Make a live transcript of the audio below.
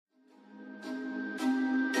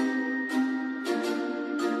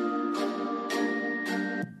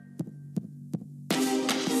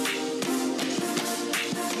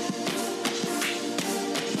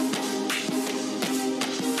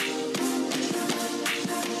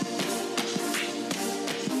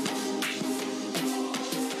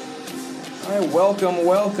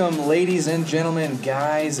Welcome, ladies and gentlemen,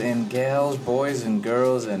 guys and gals, boys and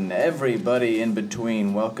girls, and everybody in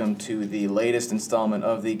between. Welcome to the latest installment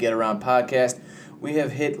of the Get Around podcast. We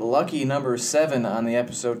have hit lucky number 7 on the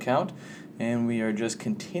episode count, and we are just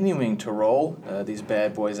continuing to roll these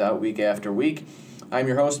bad boys out week after week. I'm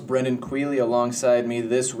your host, Brendan Quealy. Alongside me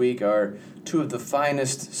this week are two of the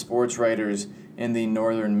finest sports writers in the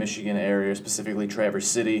northern Michigan area, specifically Traverse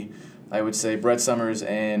City. I would say Brett Summers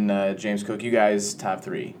and James Cook. You guys, top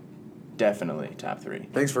 3. Definitely top 3.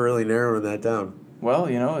 Thanks for really narrowing that down. Well,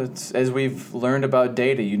 you know, it's as we've learned about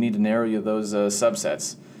data, you need to narrow those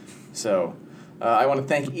subsets. So I want to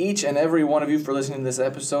thank each and every one of you for listening to this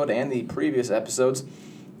episode and the previous episodes.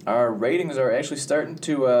 Our ratings are actually starting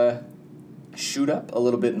to shoot up a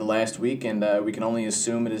little bit in the last week, and we can only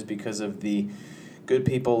assume it is because of the good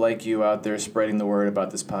people like you out there spreading the word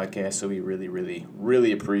about this podcast, so we really, really,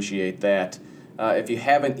 really appreciate that. If you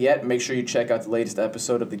haven't yet, make sure you check out the latest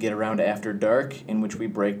episode of the Get Around After Dark, in which we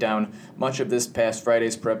break down much of this past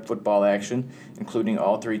Friday's prep football action, including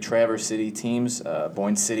all 3 Traverse City teams,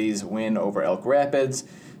 Boyne City's win over Elk Rapids,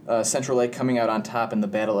 Central Lake coming out on top in the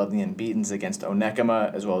Battle of the Unbeatens against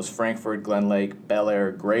Onekama, as well as Frankfort, Glen Lake, Bel Air,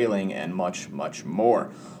 Grayling, and much, much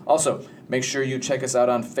more. Also, make sure you check us out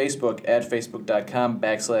on Facebook at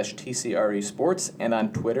facebook.com/TCRE Sports and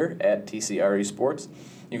on Twitter at TCRE Sports.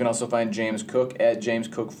 You can also find James Cook at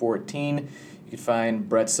JamesCook14. You can find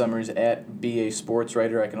Brett Summers at BA Sports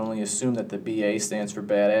Writer. I can only assume that the BA stands for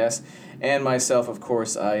badass. And myself, of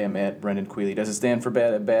course, I am at Brendan Quealy. Does it stand for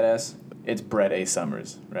badass? It's Brett A.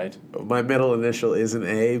 Summers, right? My middle initial is an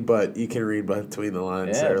A, but you can read between the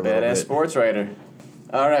lines there a little bit. Badass sports writer.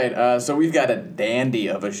 All right, so we've got a dandy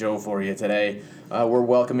of a show for you today. We're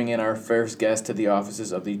welcoming in our first guest to the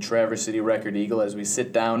offices of the Traverse City Record Eagle as we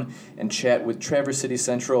sit down and chat with Traverse City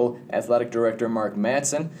Central Athletic Director Mark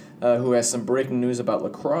Mattson, who has some breaking news about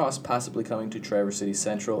lacrosse possibly coming to Traverse City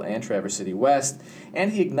Central and Traverse City West,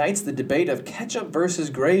 and he ignites the debate of ketchup versus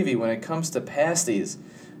gravy when it comes to pasties,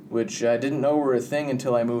 which I didn't know were a thing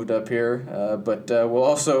until I moved up here. But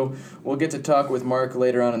we'll get to talk with Mark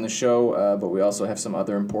later on in the show, but we also have some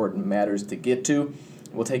other important matters to get to.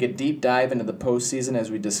 We'll take a deep dive into the postseason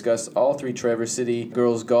as we discuss all 3 Traverse City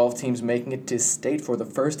girls golf teams making it to state for the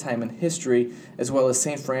first time in history, as well as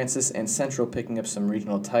St. Francis and Central picking up some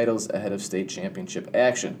regional titles ahead of state championship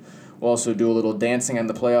action. We'll also do a little dancing on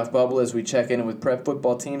the playoff bubble as we check in with prep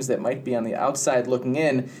football teams that might be on the outside looking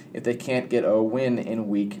in if they can't get a win in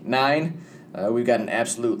Week 9. We've got an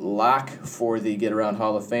absolute lock for the Get Around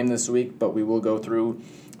Hall of Fame this week, but we will go through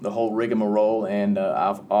the whole rigmarole and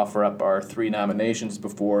offer up our 3 nominations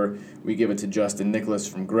before we give it to Justin Nicholas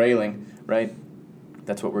from Grayling, right?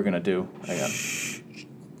 That's what we're going to do. Hang on.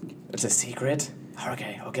 It's a secret?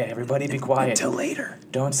 Okay, everybody be quiet. Until later.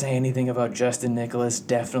 Don't say anything about Justin Nicholas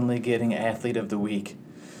definitely getting Athlete of the Week.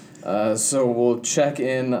 So we'll check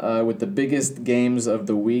in with the biggest games of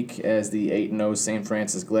the week as the 8-0 St.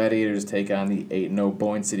 Francis Gladiators take on the 8-0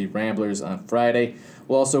 Boyne City Ramblers on Friday.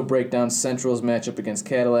 We'll also break down Central's matchup against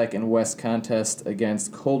Cadillac and West contest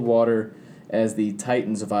against Coldwater as the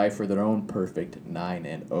Titans vie for their own perfect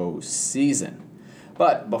 9-0 season.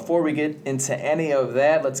 But before we get into any of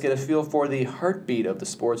that, let's get a feel for the heartbeat of the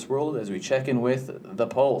sports world as we check in with The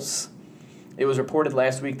Pulse. It was reported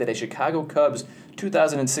last week that a Chicago Cubs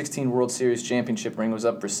 2016 World Series championship ring was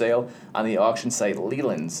up for sale on the auction site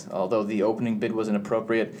Leland's, although the opening bid was an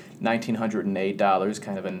appropriate $1,908,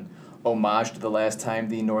 kind of an homage to the last time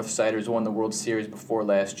the Northsiders won the World Series before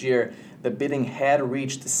last year. The bidding had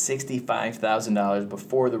reached $65,000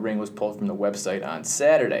 before the ring was pulled from the website on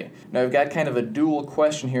Saturday. Now, I've got kind of a dual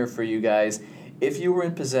question here for you guys. If you were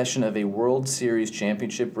in possession of a World Series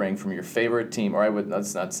championship ring from your favorite team, or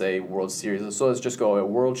let's not say World Series, so let's just go a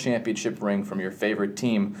World Championship ring from your favorite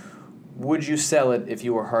team, would you sell it if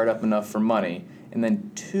you were hard up enough for money? And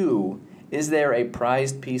then 2, is there a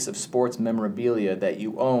prized piece of sports memorabilia that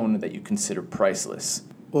you own that you consider priceless?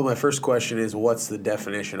 Well, my first question is, what's the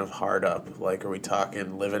definition of hard up? Like, are we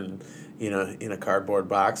talking living, in a cardboard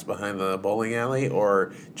box behind the bowling alley,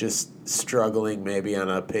 or just struggling maybe on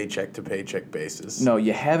a paycheck-to-paycheck basis? No,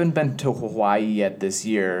 you haven't been to Hawaii yet this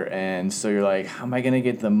year, and so you're like, how am I going to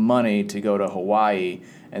get the money to go to Hawaii?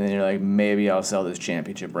 And then you're like, maybe I'll sell this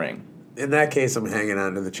championship ring. In that case, I'm hanging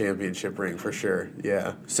on to the championship ring for sure,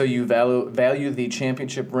 yeah. So you value the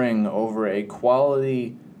championship ring over a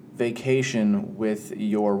quality vacation with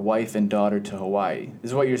your wife and daughter to Hawaii.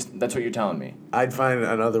 That's what you're telling me. I'd find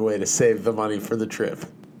another way to save the money for the trip.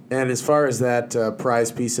 And as far as that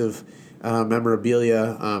prized piece of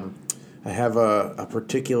memorabilia, I have a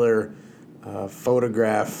particular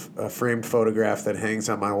photograph, a framed photograph that hangs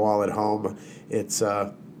on my wall at home. It's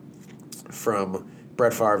from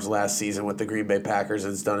Brett Favre's last season with the Green Bay Packers.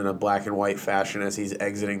 It's done in a black and white fashion as he's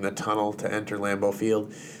exiting the tunnel to enter Lambeau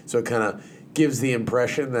Field. So it kind of gives the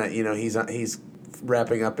impression that he's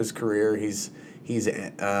wrapping up his career. He's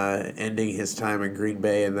ending his time in Green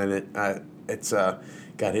Bay, and then it's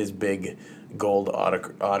got his big gold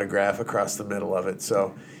autograph across the middle of it.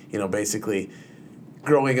 So basically,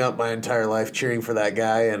 growing up my entire life cheering for that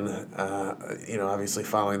guy, and obviously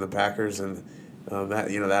following the Packers, and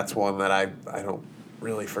that's one that I don't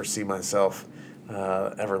really foresee myself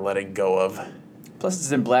ever letting go of. Plus,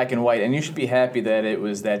 it's in black and white, and you should be happy that it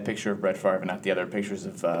was that picture of Brett Favre and not the other pictures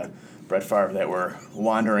of Brett Favre that were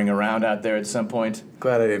wandering around out there at some point.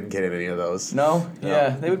 Glad I didn't get any of those. No? Yeah,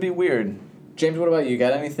 they would be weird. James, what about you?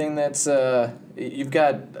 Got anything that's you've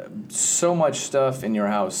got so much stuff in your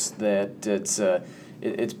house that it's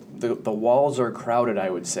the walls are crowded, I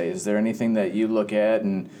would say. Is there anything that you look at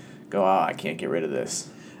and go, I can't get rid of this?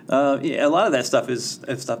 Yeah, a lot of that stuff is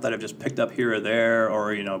stuff that I've just picked up here or there,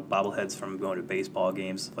 or bobbleheads from going to baseball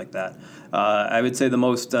games, stuff like that. I would say the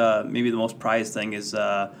most maybe the most prized thing is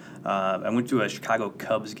I went to a Chicago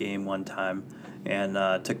Cubs game one time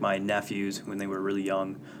and took my nephews when they were really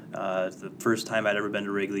young. The first time I'd ever been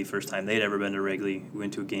to Wrigley, first time they'd ever been to Wrigley, we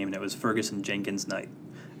went to a game and it was Fergie Jenkins night,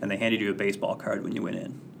 and they handed you a baseball card when you went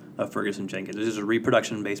in of Fergie Jenkins. This is a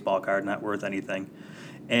reproduction baseball card, not worth anything,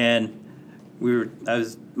 and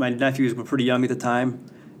my nephews were pretty young at the time,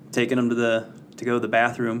 taking them to go to the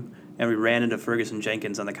bathroom, and we ran into Fergie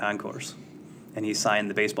Jenkins on the concourse, and he signed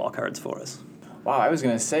the baseball cards for us. Wow, I was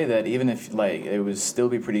going to say that even if it would still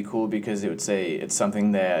be pretty cool because it would say it's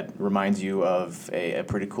something that reminds you of a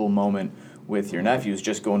pretty cool moment with your nephews,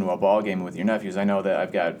 just going to a ball game with your nephews. I know that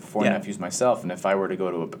I've got 4 nephews myself, and if I were to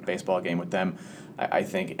go to a baseball game with them, I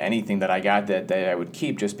think anything that I got that day I would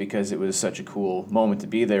keep just because it was such a cool moment to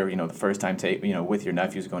be there, the first time with your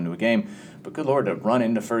nephews going to a game. But good Lord, to run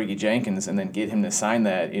into Fergie Jenkins and then get him to sign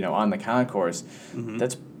that, on the concourse,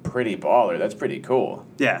 that's pretty baller. That's pretty cool.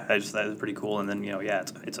 Yeah, that is pretty cool. And then,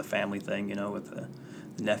 it's a family thing, with the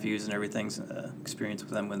nephews and everything's experience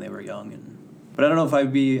with them when they were young. But I don't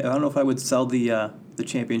know if I would sell the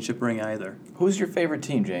championship ring either. Who's your favorite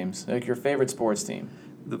team, James? Like your favorite sports team?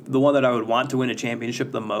 The one that I would want to win a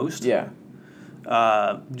championship the most? Yeah.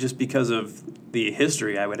 Just because of the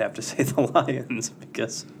history, I would have to say the Lions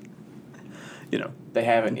because, They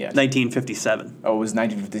haven't yet. 1957. Oh, it was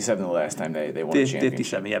 1957 the last time they won a championship.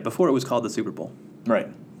 57, yeah, before it was called the Super Bowl. Right.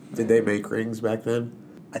 Did they make rings back then?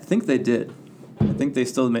 I think they did. I think they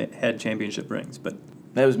still had championship rings, but...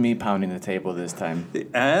 That was me pounding the table this time.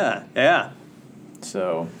 Yeah.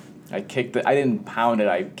 So, I didn't pound it,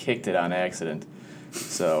 I kicked it on accident.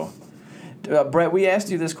 So, Brett, we asked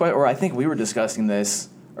you this question, or I think we were discussing this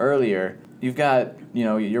earlier. You've got,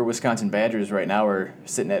 your Wisconsin Badgers right now are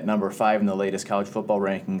sitting at number 5 in the latest college football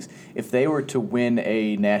rankings. If they were to win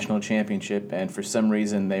a national championship and for some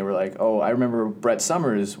reason they were like, I remember Brett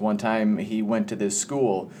Summers one time he went to this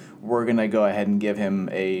school, we're going to go ahead and give him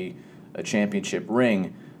a championship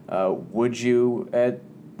ring. Would you at,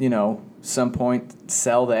 some point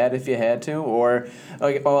sell that if you had to? Or,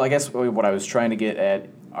 I guess what I was trying to get at,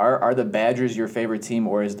 are the Badgers your favorite team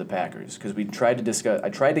or is the Packers? Because I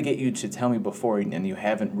tried to get you to tell me before and you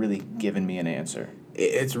haven't really given me an answer.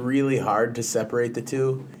 It's really hard to separate the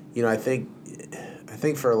two. I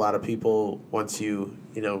think for a lot of people, once you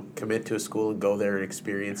commit to a school and go there and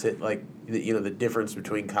experience it, the difference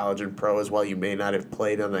between college and pro is while you may not have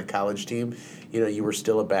played on that college team, you were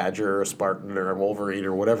still a Badger or a Spartan or a Wolverine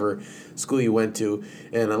or whatever school you went to,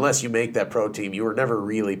 and unless you make that pro team, you were never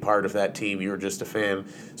really part of that team. You were just a fan.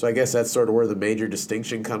 So I guess that's sort of where the major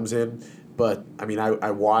distinction comes in. But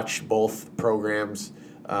I watched both programs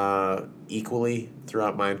equally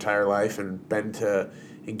throughout my entire life and been to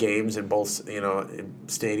games in both, in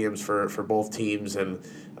stadiums for both teams, and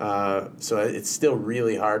so it's still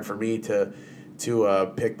really hard for me to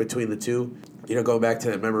pick between the two. Going back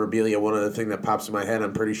to that memorabilia, one other thing that pops in my head,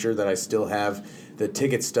 I'm pretty sure that I still have the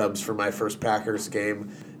ticket stubs for my first Packers game,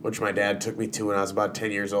 which my dad took me to when I was about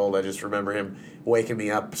 10 years old. I just remember him waking me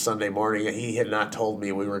up Sunday morning. He had not told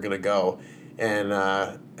me we were going to go, and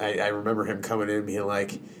I remember him coming in and being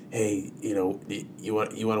like, hey, you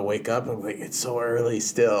want to wake up? I'm like, it's so early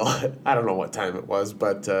still. I don't know what time it was,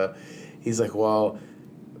 but he's like, well,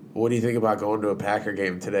 what do you think about going to a Packer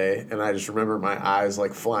game today? And I just remember my eyes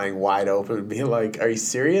flying wide open and being like, are you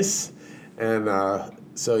serious? And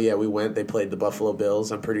so, yeah, we went. They played the Buffalo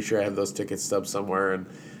Bills. I'm pretty sure I have those ticket stubs somewhere, and,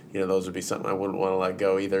 those would be something I wouldn't want to let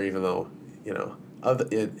go either, even though,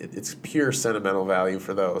 it's pure sentimental value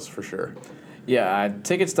for those for sure. Yeah,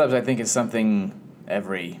 ticket stubs I think is something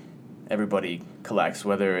everybody collects,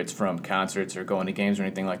 whether it's from concerts or going to games or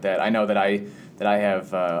anything like that. I know that I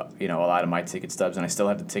have a lot of my ticket stubs, and I still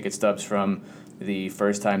have the ticket stubs from the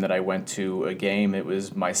first time that I went to a game. It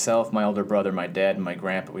was myself, my older brother, my dad, and my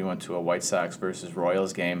grandpa. We went to a White Sox versus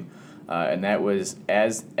Royals game, and that was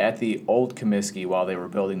at the old Comiskey while they were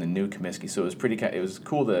building the new Comiskey. So it was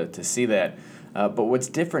cool to see that. But what's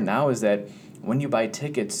different now is that when you buy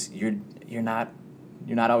tickets, you're not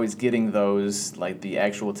always getting those, like the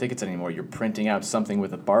actual tickets anymore. You're printing out something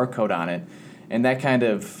with a barcode on it, and that kind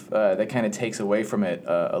of takes away from it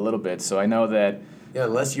a little bit. So I know that. Yeah,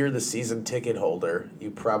 unless you're the season ticket holder,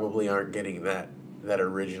 you probably aren't getting that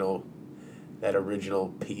original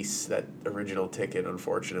piece, that original ticket,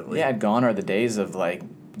 unfortunately. Yeah, gone are the days of like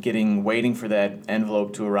waiting for that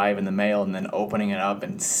envelope to arrive in the mail and then opening it up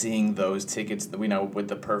and seeing those tickets, with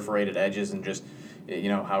the perforated edges, and just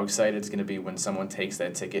how excited it's going to be when someone takes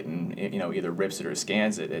that ticket and either rips it or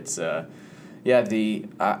scans it. It's I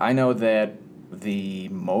know that the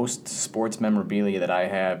most sports memorabilia that I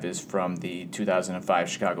have is from the 2005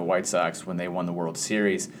 Chicago White Sox when they won the World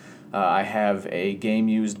Series. I have a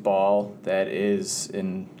game-used ball that is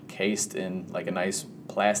encased in like a nice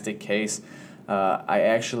plastic case. I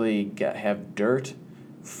actually have dirt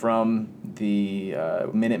from the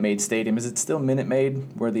Minute Maid Stadium. Is it still Minute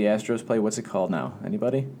Maid where the Astros play? What's it called now?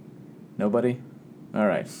 Anybody? Nobody? All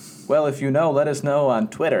right. Well, if you know, let us know on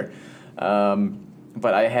Twitter.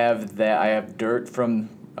 But I have that. I have dirt from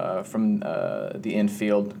the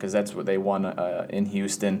infield because that's what they won in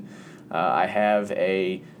Houston. I have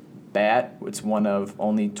a bat. It's one of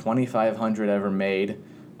only 2,500 ever made.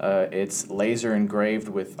 It's laser engraved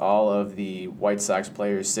with all of the White Sox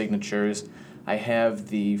players' signatures. I have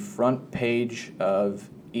the front page of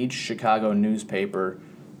each Chicago newspaper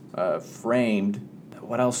framed.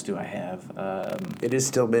 What else do I have? It is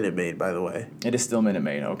still Minute Maid, by the way. It is still Minute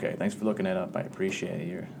Maid. Okay, thanks for looking that up. I appreciate it.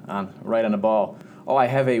 You're right on the ball. Oh, I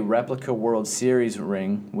have a replica World Series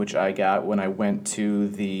ring, which I got when I went to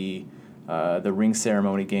the ring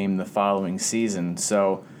ceremony game the following season.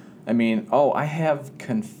 So, I have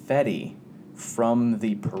confetti from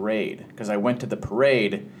the parade because I went to the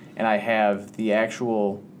parade and I have the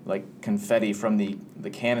actual confetti from the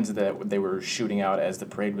cannons that they were shooting out as the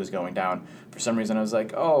parade was going down. For some reason, I was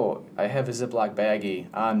like, oh, I have a Ziploc baggie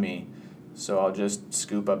on me, so I'll just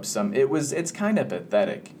scoop up some. It's kind of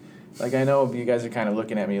pathetic. I know you guys are kind of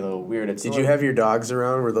looking at me a little weird. Did you have your dogs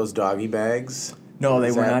around? Were those doggy bags? No,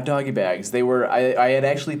 they were not doggy bags. They were. I had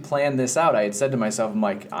actually planned this out. I had said to myself,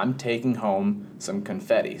 I'm taking home some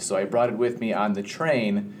confetti, so I brought it with me on the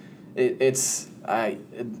train. There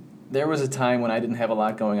was a time when I didn't have a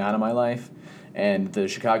lot going on in my life, and the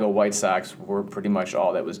Chicago White Sox were pretty much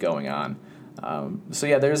all that was going on.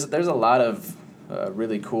 There's a lot of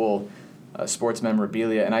really cool sports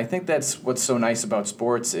memorabilia, and I think that's what's so nice about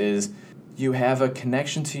sports is you have a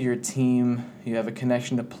connection to your team, you have a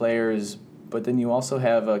connection to players, but then you also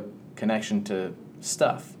have a connection to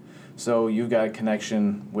stuff. So you've got a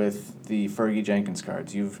connection with the Fergie Jenkins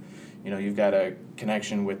cards. You've got a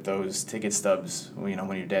connection with those ticket stubs.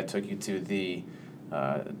 When your dad took you to the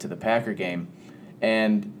Packer game,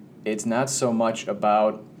 and it's not so much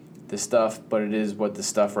about the stuff, but it is what the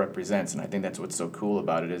stuff represents. And I think that's what's so cool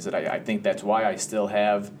about it is that I think that's why I still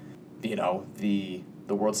have,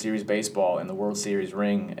 the World Series baseball and the World Series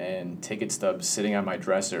ring and ticket stubs sitting on my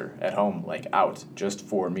dresser at home, out just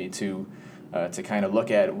for me to kind of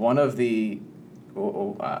look at. One of the,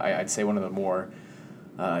 I'd say one of the more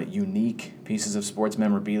unique pieces of sports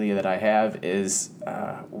memorabilia that I have is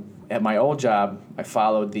at my old job, I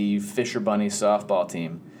followed the Fisher Bunny softball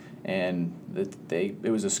team, and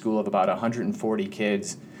it was a school of about 140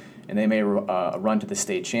 kids, and they made a run to the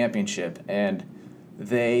state championship, and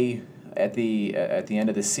they at the end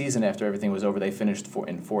of the season, after everything was over, they finished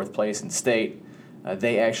in fourth place in state.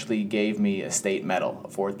 They actually gave me a state medal, a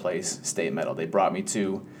fourth place state medal. They brought me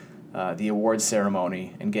to the awards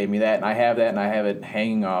ceremony and gave me that, and I have that, and I have it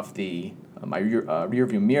hanging off my rear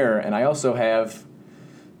view mirror, and I also have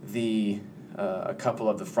a couple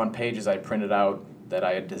of the front pages I printed out that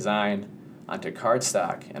I had designed onto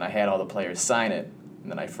cardstock, and I had all the players sign it,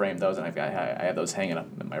 and then I framed those, and I have those hanging up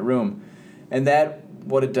in my room, and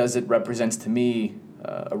what it does, it represents to me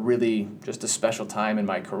a really just a special time in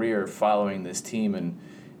my career following this team, and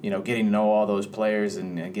getting to know all those players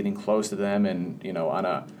and getting close to them, and on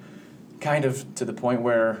a kind of to the point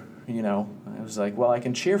where I was like, well, I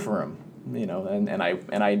can cheer for him, and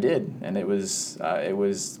I did, and it was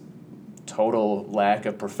total lack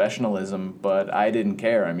of professionalism, but I didn't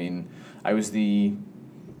care. I was there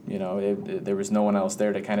was no one else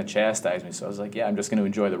there to kind of chastise me. So I was like, yeah, I'm just going to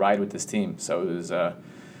enjoy the ride with this team. So it was,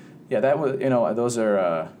 that was, those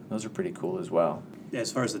are pretty cool as well.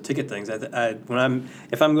 As far as the ticket things,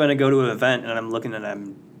 if I'm going to go to an event and I'm looking and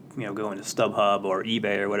I'm going to StubHub or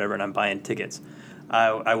eBay or whatever and I'm buying tickets,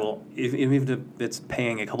 I will, even if it's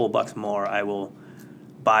paying a couple bucks more, I will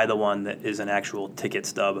buy the one that is an actual ticket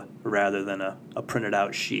stub rather than a printed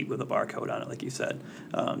out sheet with a barcode on it, like you said.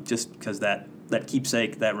 Just because that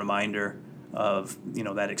keepsake, that reminder of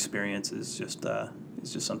that experience is just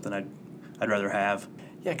something I'd rather have.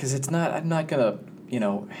 Yeah, because I'm not gonna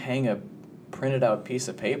hang a printed out piece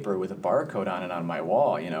of paper with a barcode on it on my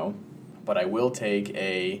wall, but I will take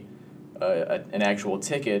an actual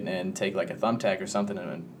ticket and take like a thumbtack or something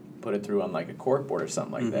and put it through on like a corkboard or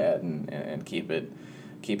something like that and keep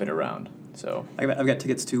it around. So I've got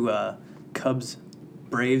tickets to Cubs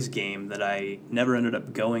Braves game that I never ended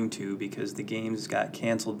up going to because the games got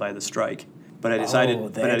canceled by the strike. But I decided cool.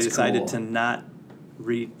 to not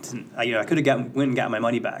I could have went and got my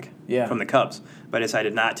money back from the Cubs, but I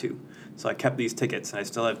decided not to. So I kept these tickets, and I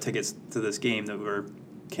still have tickets to this game that were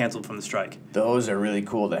canceled from the strike. Those are really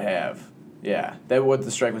cool to have. Yeah,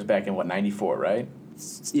 the strike was back in 94, right?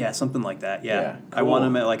 Yeah, something like that. Yeah, cool. I won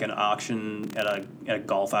them at like an auction at a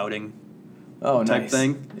golf outing. Oh, type nice.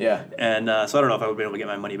 thing. Yeah. And so I don't know if I would be able to get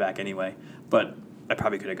my money back anyway, but I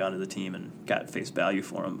probably could have gone to the team and got face value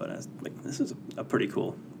for them. But I was like, this is a pretty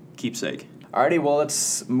cool keepsake. Alrighty, well,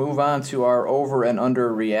 let's move on to our over and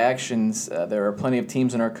under reactions. There are plenty of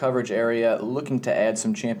teams in our coverage area looking to add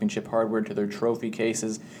some championship hardware to their trophy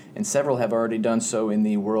cases, and several have already done so in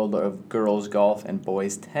the world of girls golf and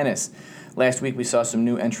boys tennis. Last week, we saw some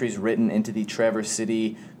new entries written into the Traverse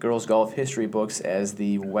City girls golf history books as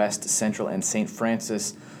the West, Central, and St.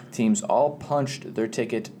 Francis teams all punched their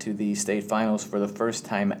ticket to the state finals for the first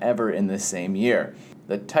time ever in the same year.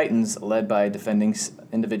 The Titans, led by defending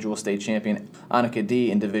individual state champion Annika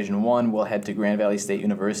D in Division I, will head to Grand Valley State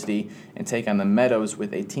University and take on the Meadows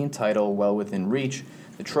with a team title well within reach.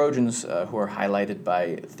 The Trojans, who are highlighted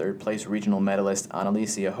by third-place regional medalist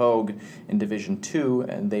Annalicia Hogue in Division II,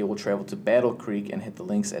 and they will travel to Battle Creek and hit the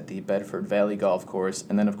links at the Bedford Valley Golf Course.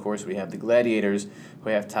 And then, of course, we have the Gladiators,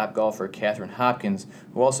 who have top golfer Catherine Hopkins,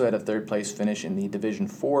 who also had a third-place finish in the Division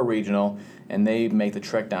IV regional, and they make the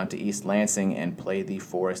trek down to East Lansing and play the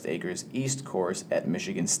Forest Acres East course at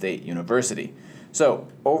Michigan State University. So,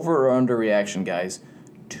 over or under reaction, guys?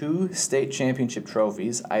 2 state championship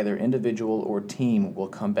trophies, either individual or team, will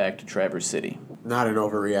come back to Traverse City. Not an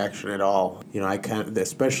overreaction at all.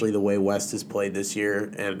 Especially the way West has played this year,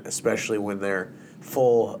 and especially when their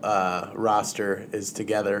full roster is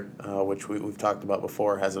together, which we've talked about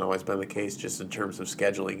before, hasn't always been the case just in terms of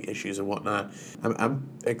scheduling issues and whatnot. I'm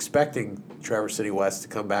expecting Traverse City West to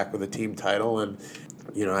come back with a team title, and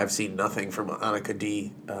I've seen nothing from Annika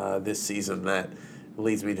D this season that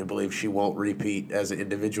leads me to believe she won't repeat as an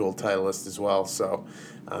individual titleist as well. So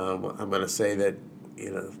I'm going to say that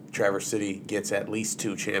Traverse City gets at least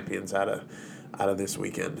 2 champions out of this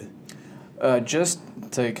weekend. Just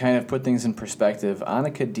to kind of put things in perspective,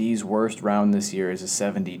 Annika D's worst round this year is a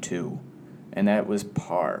 72, and that was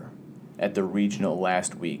par at the regional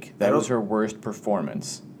last week. That was her worst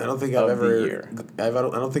performance. I don't think I've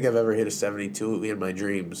ever hit a 72 in my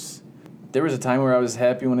dreams. There was a time where I was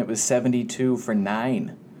happy when it was 72 for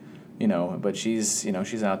 9, but she's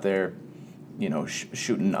out there,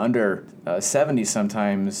 shooting under 70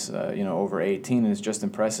 sometimes, over 18 is just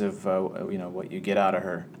impressive, what you get out of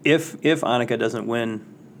her. If Annika doesn't win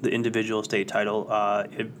the individual state title,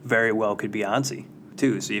 it very well could be Ansi,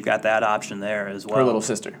 too. So you've got that option there as well. Her little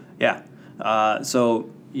sister. Yeah. So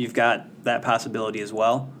you've got that possibility as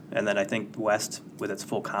well. And then I think West, with its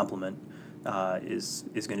full complement, is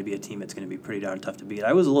going to be a team that's going to be pretty darn tough to beat.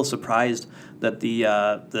 I was a little surprised that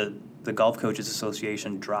the Golf Coaches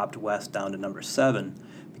Association dropped West down to number 7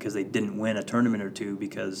 because they didn't win a tournament or two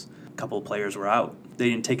because a couple of players were out. They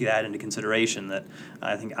didn't take that into consideration that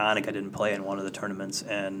I think Annika didn't play in one of the tournaments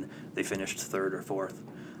and they finished 3rd or 4th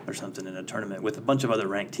or something in a tournament with a bunch of other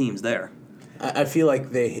ranked teams there. I feel like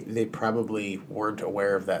they probably weren't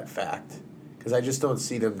aware of that fact. Because I just don't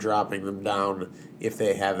see them dropping them down if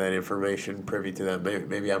they have that information privy to them.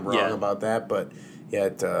 Maybe I'm wrong about that, but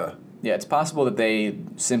yet... Yeah, it's possible that they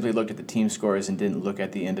simply looked at the team scores and didn't look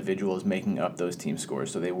at the individuals making up those team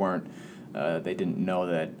scores. So they didn't know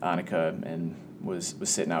that Annika was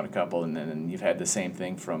sitting out a couple, and then you've had the same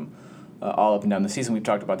thing from all up and down the season. We've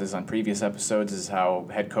talked about this on previous episodes, is how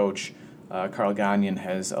head coach Carl Gagnon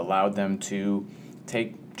has allowed them to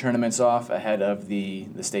take tournaments off ahead of the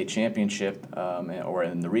state championship, or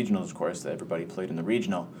in the regionals, of course, that everybody played in the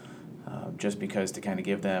regional. just because to kind of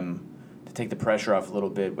to take the pressure off a little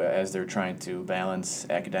bit as they're trying to balance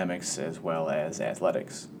academics as well as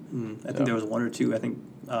athletics. I think there was one or two. I think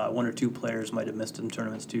one or two players might have missed some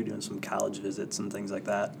tournaments too, doing some college visits and things like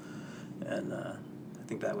that. And I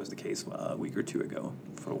think that was the case a week or two ago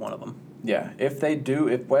for one of them. Yeah,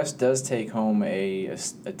 if West does take home a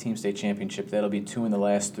team state championship, that'll be 2 in the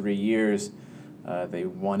last 3 years. They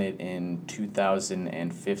won it in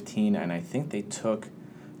 2015, and I think they took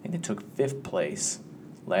 5th place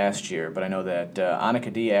last year. But I know that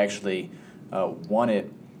Annika D actually won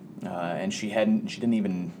it, and she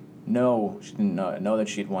didn't know that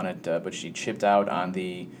she'd won it, but she chipped out on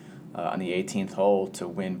the 18th hole to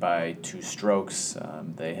win by 2 strokes.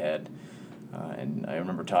 They had. And I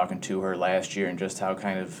remember talking to her last year and just how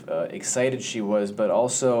kind of excited she was, but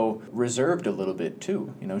also reserved a little bit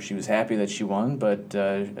too. She was happy that she won, but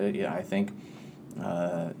I think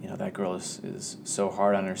that girl is so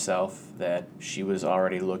hard on herself that she was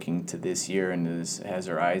already looking to this year and has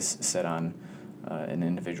her eyes set on an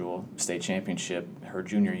individual state championship her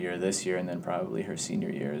junior year this year, and then probably her senior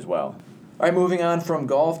year as well. All right, moving on from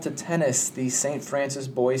golf to tennis, the St. Francis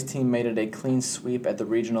boys team made it a clean sweep at the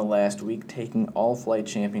regional last week, taking all flight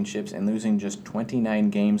championships and losing just 29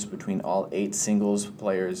 games between all 8 singles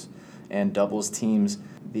players and doubles teams.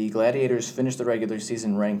 The Gladiators finished the regular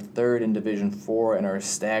season ranked 3rd in Division 4 and are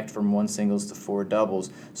stacked from 1 singles to 4 doubles.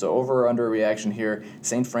 So over or under reaction here,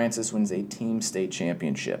 St. Francis wins a team state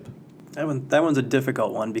championship. That one's a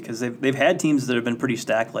difficult one because they've had teams that have been pretty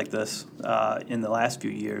stacked like this in the last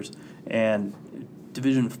few years, and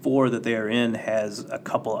Division 4 that they are in has a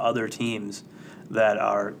couple other teams that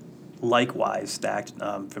are likewise stacked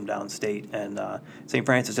from downstate, and St.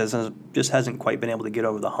 Francis just hasn't quite been able to get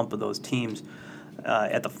over the hump of those teams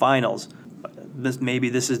at the finals. Maybe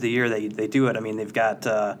this is the year they do it. I mean, they've got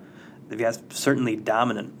certainly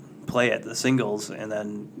dominant play at the singles, and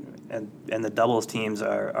then. And the doubles teams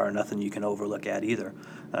are nothing you can overlook at either.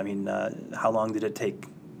 I mean, how long did it take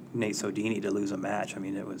Nate Sodini to lose a match? I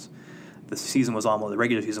mean, the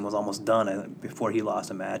regular season was almost done before he lost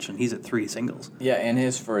a match, and he's at 3 singles. Yeah, and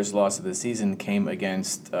his first loss of the season came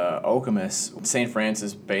against Okemos. St.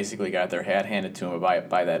 Francis basically got their hat handed to him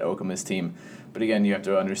by that Okemos team. But again, you have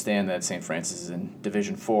to understand that St. Francis is in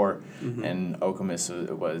Division 4, and Okemos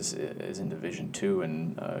is in Division 2,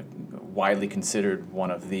 and widely considered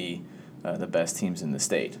one of the best teams in the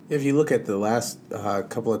state. If you look at the last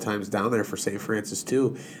couple of times down there for St. Francis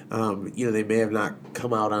too, they may have not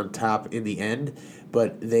come out on top in the end,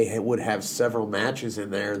 but they would have several matches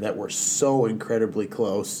in there that were so incredibly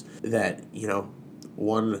close that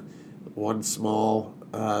one small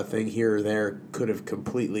thing here or there could have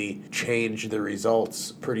completely changed the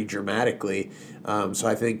results pretty dramatically. So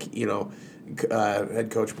I think, head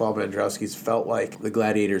coach Paul Bandrowski's felt like the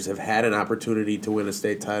Gladiators have had an opportunity to win a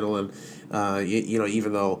state title, and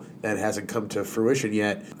even though that hasn't come to fruition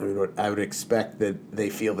yet, I would expect that they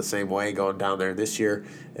feel the same way going down there this year.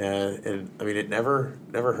 And I mean, it never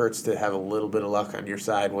hurts to have a little bit of luck on your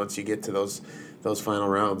side once you get to those final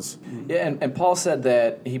rounds. Yeah, and Paul said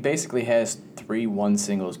that he basically has 3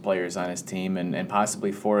 1-singles players on his team, and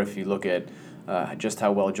possibly 4 if you look at just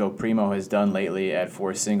how well Joe Primo has done lately at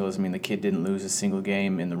 4 singles. I mean, the kid didn't lose a single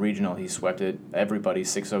game in the regional. He swept everybody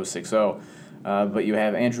 6-0, 6-0. But you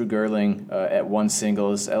have Andrew Grayling at 1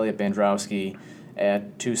 singles, Elliot Bandrowski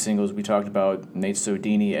at 2 singles. We talked about Nate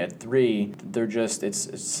Sodini at 3. They're just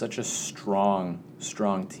it's such a strong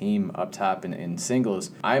team up top in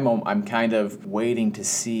singles. I'm kind of waiting to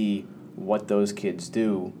see what those kids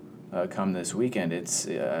do come this weekend. It's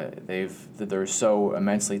they're so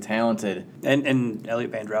immensely talented. And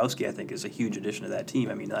Elliot Bandrowski, I think, is a huge addition to that team.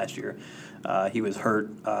 I mean, last year he was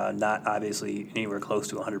hurt, not obviously anywhere close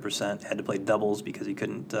to 100%. Had to play doubles because he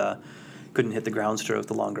couldn't hit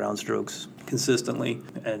the long ground strokes consistently,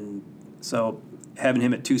 and so having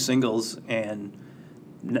him at 2 singles and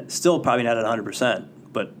still probably not at 100%.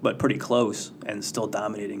 But pretty close and still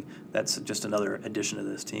dominating. That's just another addition to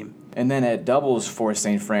this team. And then at doubles for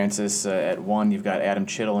St. Francis, at 1, you've got Adam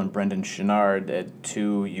Chittle and Brendan Chenard. At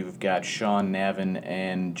 2, you've got Sean Navin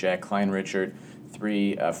and Jack Kleinrichard.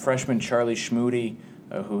 3, freshman Charlie Schmoody,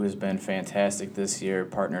 who has been fantastic this year,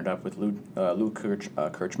 partnered up with Luke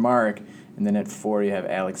Kirchmark. And then at 4, you have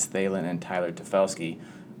Alex Thalen and Tyler Tefelsky.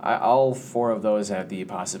 All 4 of those have the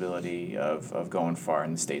possibility of going far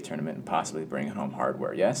in the state tournament and possibly bringing home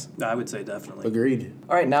hardware, yes? I would say definitely. Agreed.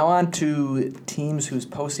 All right, now on to teams whose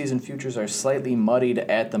postseason futures are slightly muddied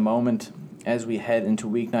at the moment. As we head into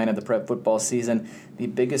Week 9 of the prep football season, the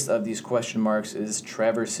biggest of these question marks is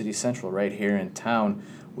Traverse City Central right here in town,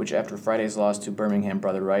 which after Friday's loss to Birmingham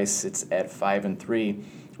Brother Rice sits at 5-3.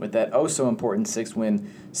 with that oh-so-important 6th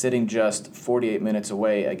win sitting just 48 minutes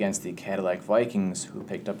away against the Cadillac Vikings, who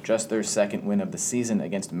picked up just their 2nd win of the season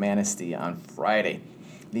against Manistee on Friday.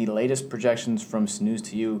 The latest projections from Snooze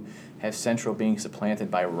to You have Central being supplanted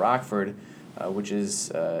by Rockford, which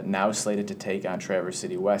is now slated to take on Traverse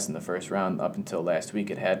City West in the first round. Up until last week,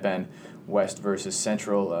 it had been West versus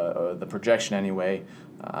Central, the projection anyway,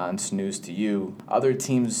 on Snooze to You. Other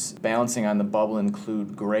teams balancing on the bubble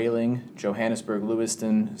include Grayling, Johannesburg,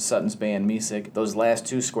 Lewiston, Suttons Bay, and Mesick. Those last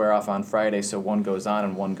two square off on Friday, so one goes on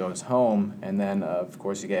and one goes home. And then, of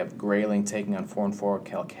course, you have Grayling taking on 4-4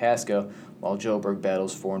 Kalkaska, while Joburg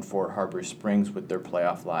battles 4-4 Harbor Springs with their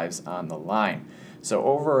playoff lives on the line. So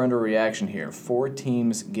over or under reaction here, 4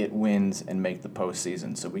 teams get wins and make the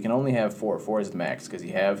postseason. So we can only have 4. 4 is the max because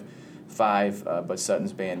you have 5, but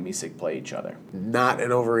Suttons Bay and Mesick play each other. Not an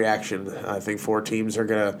overreaction. I think 4 teams are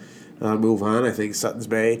going to move on. I think Suttons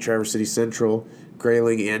Bay, Traverse City Central,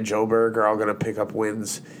 Grayling, and Joburg are all going to pick up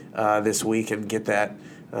wins this week and get that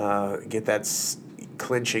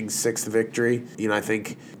clinching 6th victory. I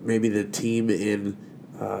think maybe the team in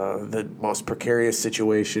the most precarious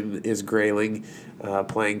situation is Grayling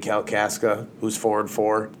playing Kalkaska, who's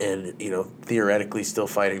 4-4, and theoretically still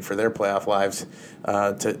fighting for their playoff lives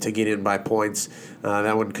to get in by points.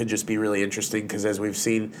 That one could just be really interesting because, as we've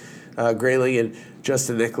seen, Grayling and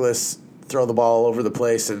Justin Nicholas throw the ball all over the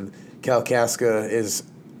place, and Kalkaska is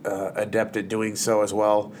adept at doing so as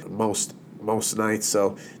well most nights.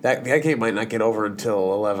 So that game might not get over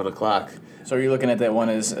until 11 o'clock. So are you looking at that one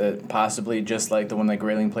as possibly just like the one that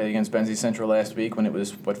Grayling played against Benzie Central last week when it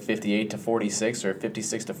was, 58-46 or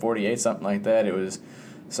 56-48, something like that? It was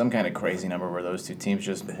some kind of crazy number where those two teams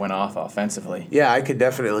just went off offensively. Yeah, I could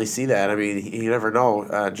definitely see that. I mean, you never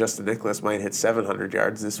know. Justin Nicholas might hit 700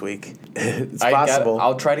 yards this week. It's possible.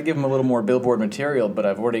 I'll try to give him a little more billboard material, but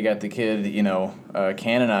I've already got the kid,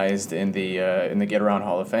 canonized in the Get Around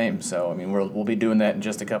Hall of Fame. So I mean, we'll be doing that in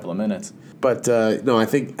just a couple of minutes. But no, I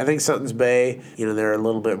think Suttons Bay, they're a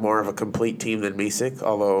little bit more of a complete team than Mesick,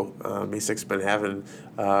 although Mesick's been having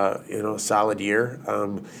a solid year.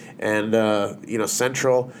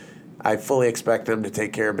 Central, I fully expect them to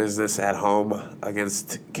take care of business at home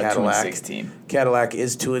against Cadillac. 2-6 team. Cadillac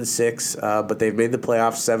is 2-6, but they've made the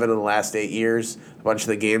playoffs 7 of the last 8 years. A bunch of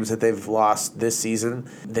the games that they've lost this season,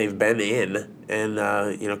 they've been in.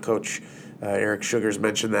 And Coach Eric Sugars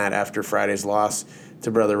mentioned that after Friday's loss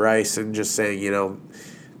to Brother Rice, and just saying,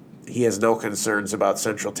 he has no concerns about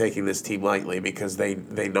Central taking this team lightly because they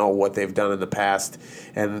know what they've done in the past.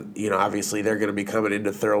 And, obviously they're going to be coming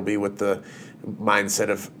into Thurlby with the mindset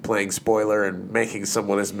of playing spoiler and making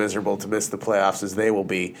someone as miserable to miss the playoffs as they will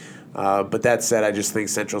be. But that said, I just think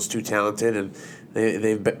Central's too talented, and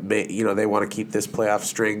they want to keep this playoff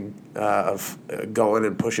string of going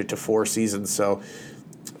and push it to 4 seasons. So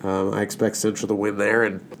I expect Central to win there.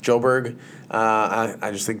 And Joburg,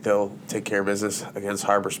 I just think they'll take care of business against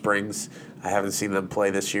Harbor Springs. I haven't seen them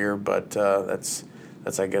play this year, but that's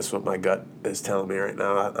I guess what my gut is telling me right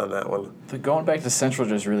now on that one. Going back to Central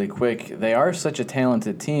just really quick, they are such a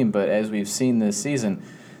talented team, but as we've seen this season,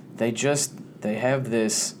 they have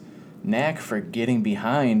this knack for getting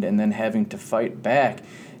behind and then having to fight back.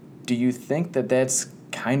 Do you think that that's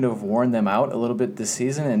kind of worn them out a little bit this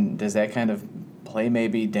season, and does that kind of play may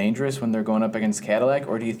be dangerous when they're going up against Cadillac,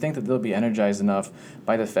 or do you think that they'll be energized enough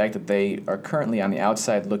by the fact that they are currently on the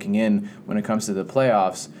outside looking in when it comes to the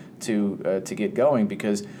playoffs to get going?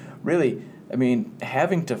 Because really, I mean,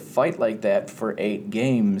 having to fight like that for 8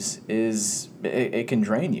 games it can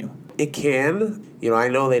drain you. It can. I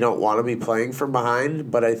know they don't want to be playing from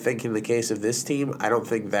behind, but I think in the case of this team, I don't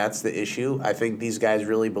think that's the issue. I think these guys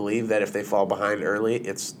really believe that if they fall behind early,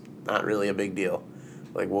 it's not really a big deal.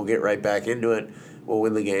 Like, we'll get right back into it. We'll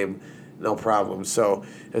win the game. No problem. So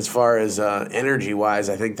as far as energy-wise,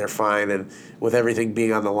 I think they're fine. And with everything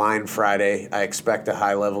being on the line Friday, I expect a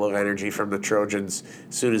high level of energy from the Trojans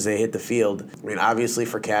as soon as they hit the field. I mean, obviously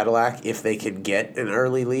for Cadillac, if they can get an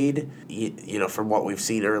early lead, from what we've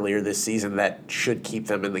seen earlier this season, that should keep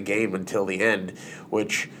them in the game until the end,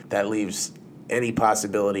 which that leaves any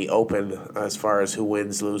possibility open as far as who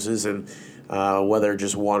wins, loses, and whether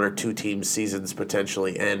just 1 or 2 teams' seasons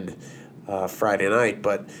potentially end Friday night.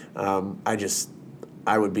 But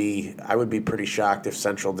I would be pretty shocked if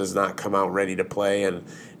Central does not come out ready to play and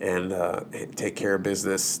take care of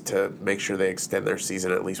business to make sure they extend their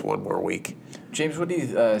season at least 1 more week. James, what do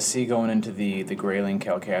you see going into the Grayling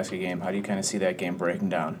Kalkaska game? How do you kind of see that game breaking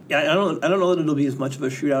down? Yeah, I don't know that it'll be as much of a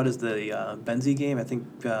shootout as the Benzie game. I think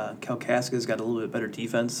Kalkaska's got a little bit better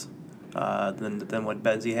defense than what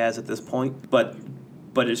Benzie has at this point. But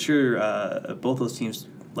it's sure both those teams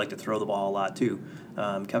like to throw the ball a lot too.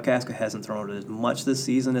 Kalkaska hasn't thrown it as much this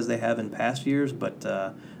season as they have in past years, but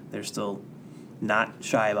they're still not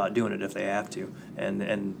shy about doing it if they have to.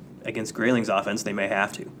 And against Grayling's offense, they may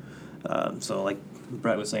have to. So like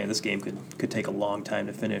Brett was saying, this game could take a long time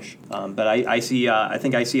to finish. But I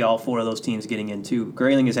think I see all four of those teams getting in too.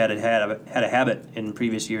 Grayling has had a habit in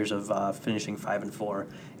previous years of finishing 5-4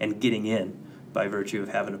 and getting in by virtue of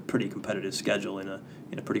having a pretty competitive schedule in a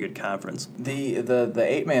pretty good conference. The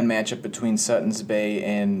 8-man matchup between Suttons Bay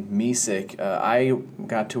and Mesick, I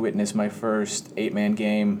got to witness my first 8-man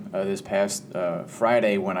game this past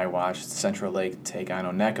Friday when I watched Central Lake take on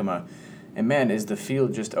Onekama. And man, is the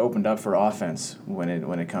field just opened up for offense when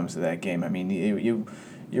it comes to that game. I mean,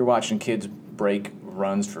 you're watching kids break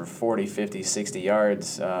runs for 40, 50, 60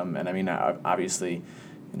 yards, and I mean, obviously,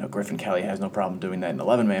 Griffin Kelly has no problem doing that in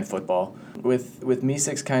 11-man football. With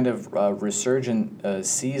Mesick's kind of resurgent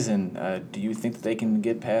season, do you think that they can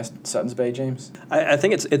get past Suttons Bay, James? I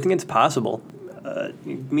think it's possible.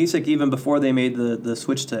 Mesick, even before they made the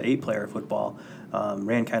switch to 8-player football,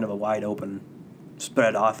 ran kind of a wide open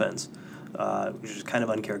spread offense. Which is kind of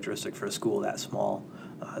uncharacteristic for a school that small.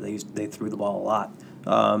 They threw the ball a lot.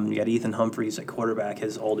 You got Ethan Humphreys at quarterback.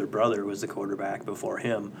 His older brother was the quarterback before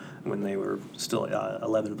him when they were still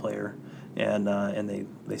 11-player, and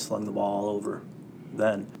they slung the ball all over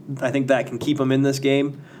then. I think that can keep them in this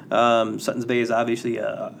game. Suttons Bay is obviously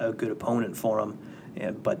a good opponent for them,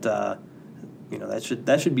 but that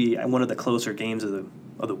should be one of the closer games of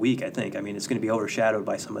the week, I think. I mean, it's going to be overshadowed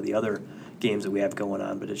by some of the other games that we have going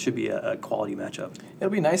on, but it should be a quality matchup. It'll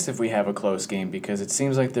be nice if we have a close game because it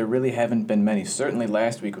seems like there really haven't been many. Certainly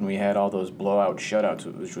last week when we had all those blowout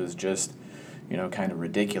shutouts, which was just, kind of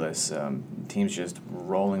ridiculous. Teams just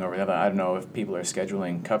rolling over the other. I don't know if people are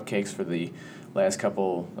scheduling cupcakes for the last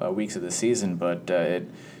couple weeks of the season, but there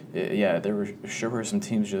were some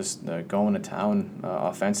teams just going to town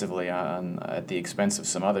offensively at the expense of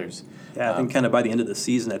some others. Yeah, I think kind of by the end of the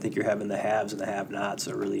season, I think you're having the haves and the have-nots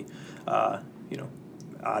are really,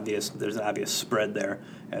 obvious. There's an obvious spread there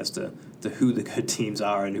as to who the good teams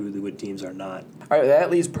are and who the good teams are not. All right,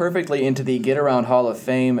 that leads perfectly into the Get Around Hall of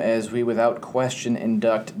Fame as we, without question,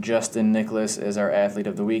 induct Justin Nicholas as our Athlete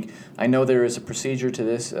of the Week. I know there is a procedure to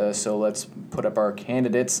this, so let's put up our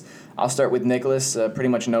candidates. I'll start with Nicholas, pretty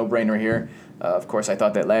much no-brainer here. Of course, I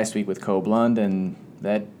thought that last week with Coe Blund, and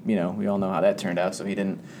that, we all know how that turned out, so he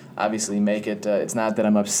didn't obviously make it. It's not that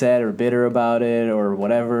I'm upset or bitter about it or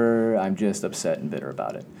whatever. I'm just upset and bitter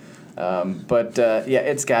about it.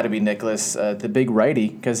 It's got to be Nicholas, the big righty,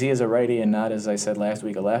 because he is a righty and not, as I said last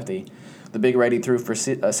week, a lefty. The big righty threw for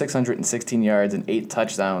 616 yards and 8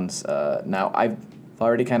 touchdowns. Now, I've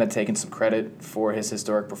already kind of taken some credit for his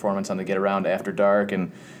historic performance on the Get Around After Dark,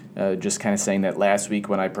 and just kind of saying that last week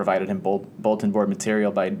when I provided him bulletin board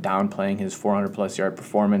material by downplaying his 400-plus yard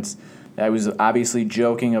performance. I was obviously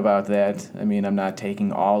joking about that. I mean, I'm not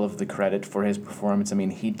taking all of the credit for his performance. I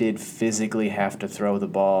mean, he did physically have to throw the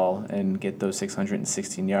ball and get those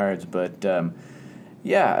 616 yards. But, I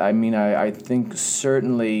think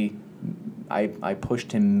certainly I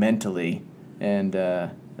pushed him mentally, and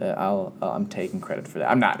I'm taking credit for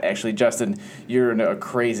that. I'm not, actually. Justin, you're a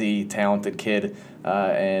crazy talented kid,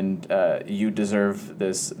 and you deserve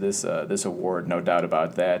this award, no doubt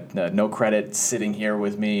about that. No credit sitting here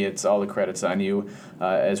with me. It's all the credits on you,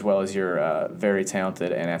 as well as your very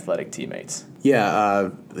talented and athletic teammates. Yeah,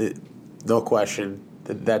 no question.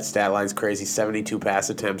 That stat line's crazy. 72 pass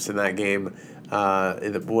attempts in that game.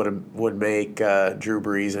 It would make Drew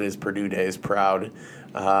Brees and his Purdue days proud.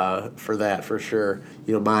 For that, for sure.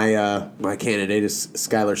 My candidate is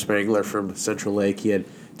Skylar Spangler from Central Lake. He had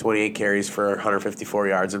 28 carries for 154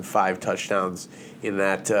 yards and 5 touchdowns in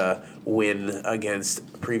that win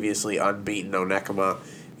against previously unbeaten Onekama.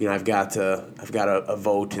 I've got a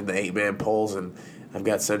vote in the 8-man polls, and I've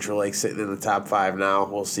got Central Lake sitting in the top 5 now.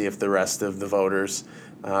 We'll see if the rest of the voters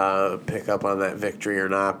pick up on that victory or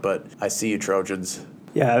not, but I see you, Trojans.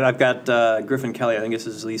 Yeah, I've got Griffin Kelly. I think this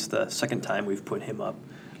is at least the second time we've put him up.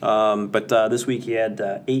 But this week he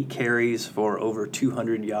had 8 carries for over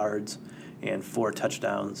 200 yards and 4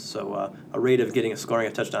 touchdowns. So a rate of scoring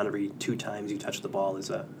a touchdown every 2 times you touch the ball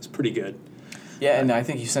is pretty good. Yeah, and I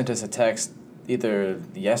think you sent us a text either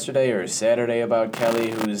yesterday or Saturday about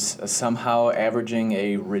Kelly, who's somehow averaging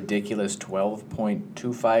a ridiculous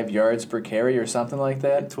 12.25 yards per carry or something like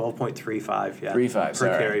that. 12.35, yeah. 35,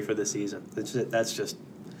 per carry for the season. That's just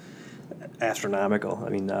astronomical. I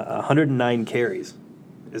mean, 109 carries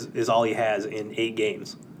is all he has in 8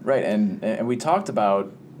 games. Right, and we talked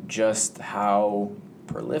about just how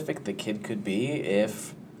prolific the kid could be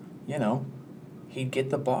if, he'd get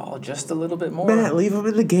the ball just a little bit more. Matt, leave him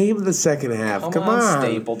in the game in the second half. Come on.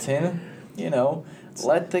 Stapleton.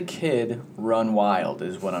 Let the kid run wild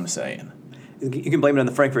is what I'm saying. You can blame it on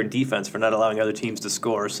the Frankfurt defense for not allowing other teams to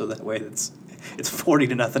score, so that way it's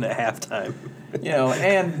 40-0 at halftime.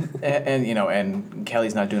 And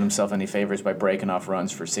Kelly's not doing himself any favors by breaking off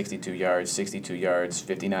runs for 62 yards,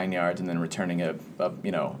 59 yards, and then returning I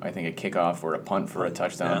think a kickoff or a punt for a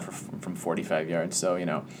touchdown from 45 yards. So,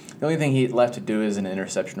 the only thing he left to do is an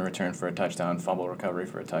interception return for a touchdown, fumble recovery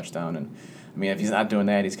for a touchdown. And, if he's not doing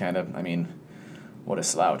that, he's kind of, what a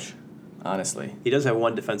slouch, honestly. He does have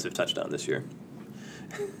one defensive touchdown this year.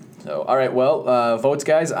 So, all right, well, votes,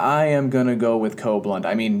 guys. I am going to go with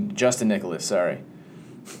Justin Nicholas, sorry.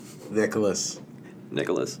 Nicholas.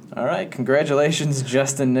 All right, congratulations,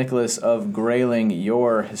 Justin Nicholas of Grayling.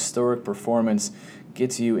 Your historic performance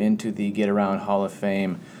gets you into the Get Around Hall of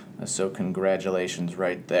Fame, so congratulations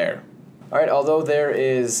right there. All right, although there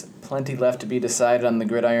is plenty left to be decided on the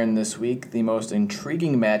gridiron this week, the most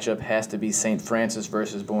intriguing matchup has to be St. Francis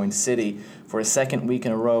versus Boyne City. For a second week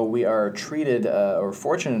in a row, we are treated or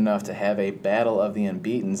fortunate enough to have a battle of the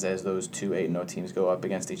unbeatens as those two 8-0 teams go up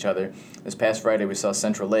against each other. This past Friday, we saw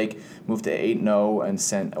Central Lake move to 8-0 and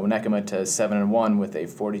sent Onekama to 7-1 with a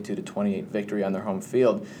 42-28 victory on their home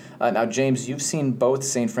field. Now, James, you've seen both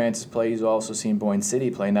St. Francis play. You've also seen Boyne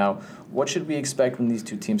City play. Now, what should we expect when these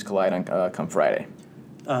two teams collide on come Friday?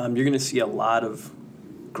 You're going to see a lot of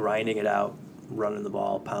grinding it out, running the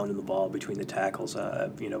ball, pounding the ball between the tackles.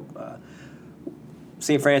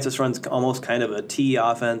 St. Francis runs almost kind of a T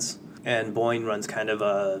offense, and Boyne runs kind of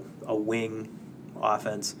a wing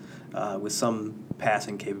offense with some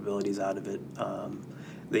passing capabilities out of it.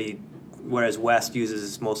 Whereas West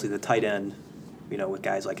uses mostly the tight end, with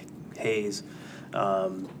guys like Hayes.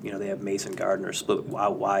 They have Mason Gardner split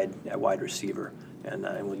out wide at wide receiver, and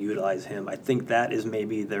will utilize him. I think that is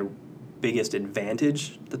maybe their biggest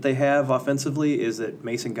advantage that they have offensively is that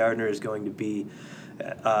Mason Gardner is going to be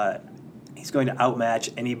he's going to outmatch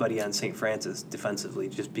anybody on St. Francis defensively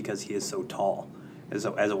just because he is so tall as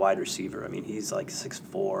a wide receiver. He's like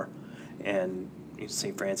 6'4", and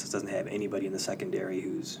St. Francis doesn't have anybody in the secondary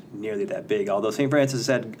who's nearly that big. Although St. Francis has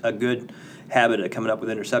had a good habit of coming up with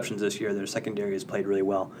interceptions this year, their secondary has played really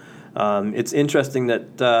well. It's interesting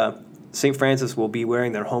that St. Francis will be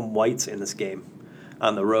wearing their home whites in this game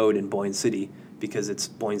on the road in Boyne City because it's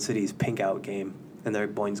Boyne City's pink out game,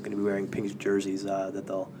 and Boyne's going to be wearing pink jerseys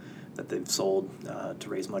that they've sold to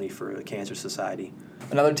raise money for the Cancer Society.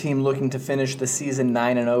 Another team looking to finish the season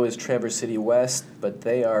 9-0 is Traverse City West, but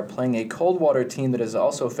they are playing a Coldwater team that is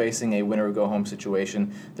also facing a winner-go-home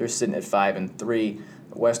situation. They're sitting at 5-3.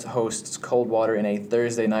 West hosts Coldwater in a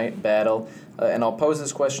Thursday night battle. And I'll pose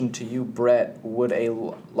this question to you, Brett. Would a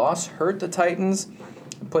loss hurt the Titans,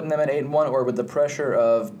 putting them at 8-1, or would the pressure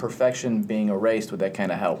of perfection being erased, would that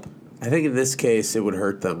kind of help? I think in this case it would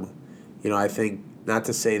hurt them. I think, not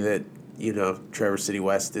to say that, Traverse City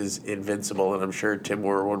West is invincible, and I'm sure Tim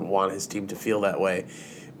Moore wouldn't want his team to feel that way.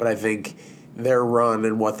 But I think their run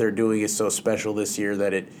and what they're doing is so special this year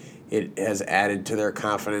that it has added to their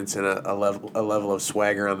confidence and a level of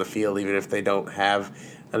swagger on the field, even if they don't have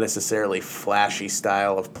a necessarily flashy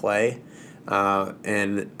style of play.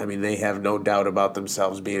 They have no doubt about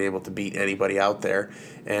themselves being able to beat anybody out there.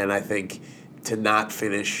 And I think to not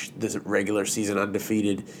finish this regular season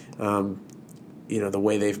undefeated, the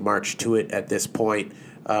way they've marched to it at this point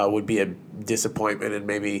would be a disappointment and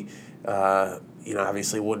maybe,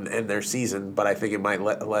 obviously wouldn't end their season. But I think it might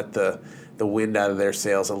let the wind out of their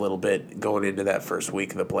sails a little bit going into that first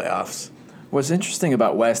week of the playoffs. What's interesting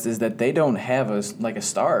about West is that they don't have a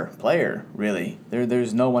star player, really.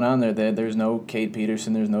 There's no one on there. There's no Cade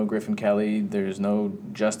Peterson. There's no Griffin Kelly. There's no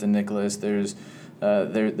Justin Nicholas. There's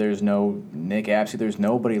no Nick Apsey. There's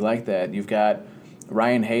nobody like that. You've got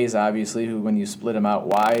Ryan Hayes, obviously, who when you split him out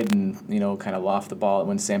wide and, kind of loft the ball,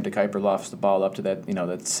 when Sam DeKuyper lofts the ball up to that, that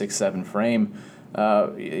 6'7" frame,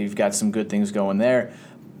 you've got some good things going there.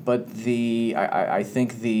 But I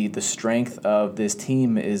think the strength of this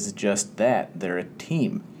team is just that. They're a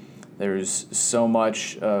team. There's so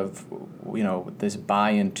much of, this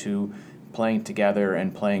buy-in to playing together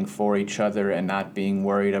and playing for each other and not being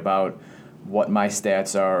worried about what my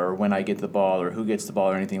stats are or when I get the ball or who gets the ball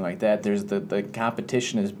or anything like that. There's the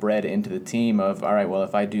competition is bred into the team of, all right, well,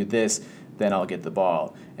 if I do this, then I'll get the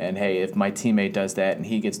ball. And, hey, if my teammate does that and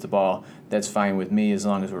he gets the ball, that's fine with me as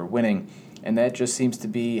long as we're winning. And that just seems to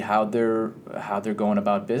be how they're going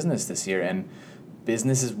about business this year. And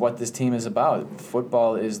business is what this team is about.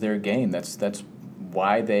 Football is their game. That's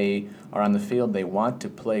why they are on the field. They want to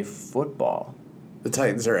play football. The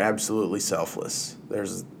Titans are absolutely selfless.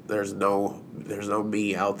 There's no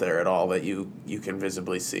me out there at all that you can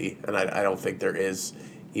visibly see, and I don't think there is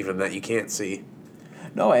even that you can't see.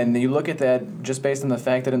 No, and you look at that just based on the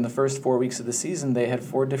fact that in the first 4 weeks of the season they had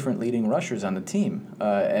 4 different leading rushers on the team,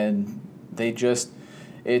 and those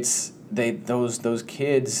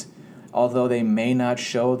kids, although they may not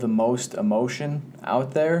show the most emotion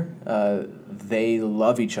out there, they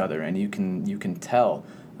love each other, and you can tell.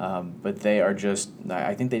 But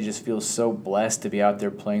I think they just feel so blessed to be out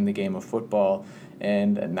there playing the game of football,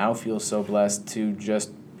 and now feel so blessed to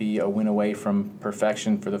just be a win away from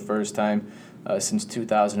perfection for the first time since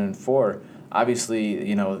 2004.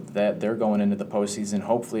 Obviously, that they're going into the postseason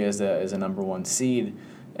hopefully as a number 1 seed,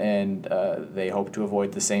 and they hope to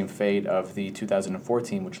avoid the same fate of the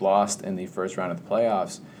 2014, which lost in the first round of the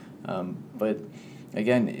playoffs. But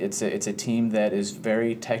again, it's a team that is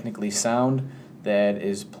very technically sound, that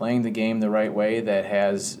is playing the game the right way, that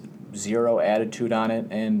has zero attitude on it,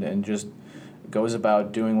 and just goes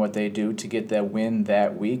about doing what they do to get that win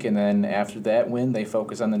that week, and then after that win, they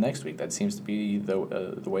focus on the next week. That seems to be the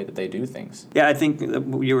way that they do things. Yeah, I think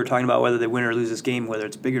you were talking about whether they win or lose this game, whether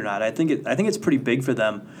it's big or not. I think it's pretty big for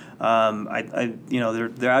them.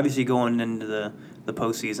 They're obviously going into the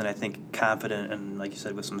postseason, I think, confident and, like you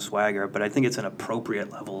said, with some swagger. But I think it's an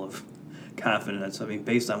appropriate level of confidence. I mean,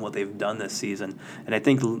 based on what they've done this season, and I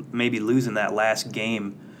think maybe losing that last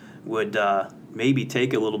game would maybe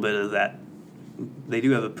take a little bit of that. They do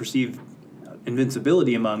have a perceived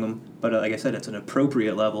invincibility among them, but like I said, it's an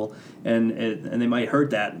appropriate level, and they might hurt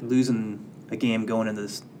that, losing a game going into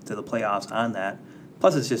the playoffs on that.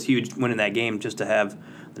 Plus, it's just huge winning that game just to have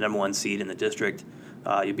the number 1 seed in the district.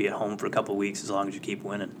 You'd be at home for a couple of weeks as long as you keep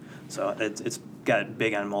winning. So it's got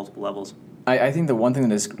big on multiple levels. I think the one thing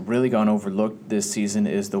that has really gone overlooked this season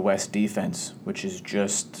is the West defense, which is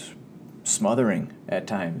just smothering at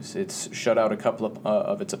times. It's shut out a couple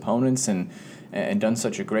of its opponents and done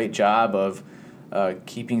such a great job of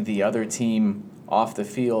keeping the other team off the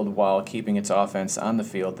field while keeping its offense on the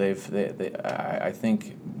field. I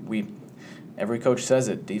think every coach says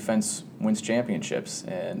it. Defense wins championships,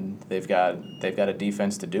 and they've got a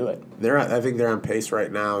defense to do it. I think they're on pace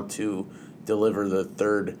right now to deliver the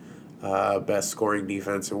 3rd best scoring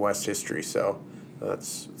defense in West history. So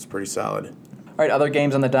it's pretty solid. All right, other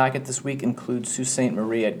games on the docket this week include Sault Ste.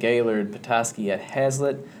 Marie at Gaylord, Petoskey at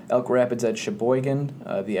Hazlitt, Elk Rapids at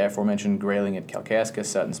Sheboygan, the aforementioned Grayling at Kalkaska,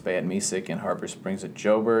 Suttons Bay at Mesick, and Harbor Springs at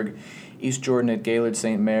Joburg, East Jordan at Gaylord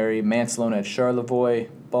St. Mary, Mansalona at Charlevoix,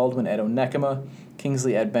 Baldwin at Onekama,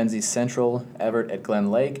 Kingsley at Benzie Central, Everett at Glen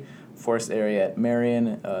Lake, Forest Area at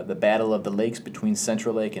Marion, the Battle of the Lakes between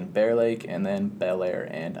Central Lake and Bear Lake, and then Bel Air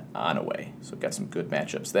and Onaway. So got some good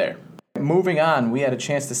matchups there. Moving on, we had a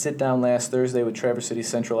chance to sit down last Thursday with Traverse City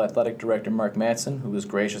Central Athletic Director Mark Mattson, who was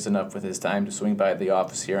gracious enough with his time to swing by the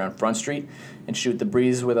office here on Front Street and shoot the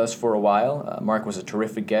breeze with us for a while. Mark was a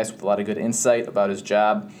terrific guest with a lot of good insight about his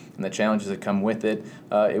job and the challenges that come with it.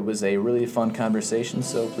 It was a really fun conversation,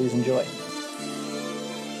 so please enjoy.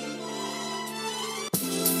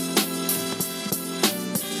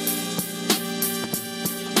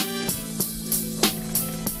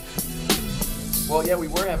 Well, yeah, we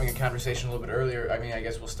were having a conversation a little bit earlier. I mean, I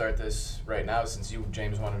guess we'll start this right now since you,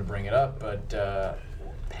 James, wanted to bring it up. But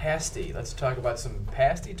pasty. Let's talk about some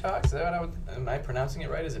pasty talks. Is that am I pronouncing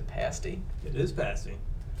it right? Is it pasty? It is pasty.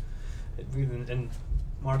 And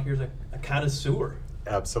Mark here's a connoisseur.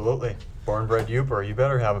 Absolutely. Born-bred Uper. You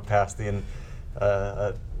better have a pasty and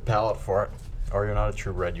a palate for it, or you're not a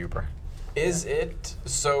true red Uper. Is it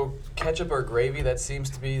so ketchup or gravy? That seems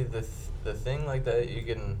to be the thing like that you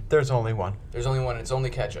can. There's only one. There's only one. It's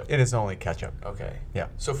only ketchup. It is only ketchup. Okay. Yeah.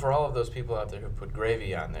 So for all of those people out there who put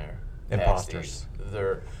gravy on their imposters,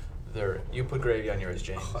 you put gravy on yours,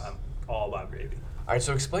 James. Oh, I'm all about gravy. All right.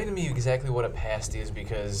 So explain to me exactly what a pasty is,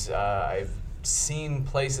 because I've seen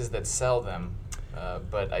places that sell them,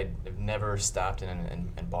 but I've never stopped in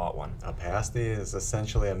and bought one. A pasty is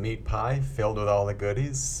essentially a meat pie filled with all the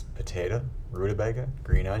goodies: potato, rutabaga,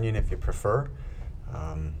 green onion if you prefer.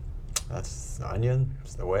 That's onion.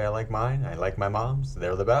 It's the way I like mine. I like my mom's.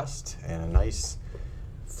 They're the best. And a nice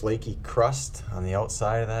flaky crust on the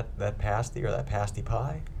outside of that pasty or that pasty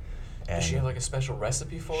pie. And does she have like a special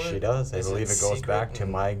recipe for it? She does. I believe it goes back to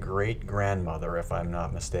and my great-grandmother, if I'm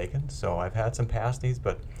not mistaken. So I've had some pasties,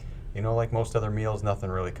 but like most other meals, nothing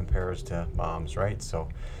really compares to mom's, right? So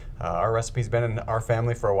our recipe's been in our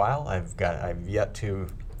family for a while. I've yet to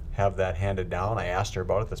have that handed down. I asked her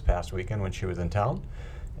about it this past weekend when she was in town,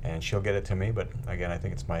 and she'll get it to me. But again, I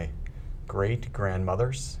think it's my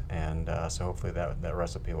great-grandmother's, and so hopefully that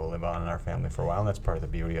recipe will live on in our family for a while, and that's part of the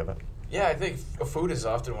beauty of it. Yeah, I think food is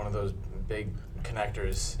often one of those big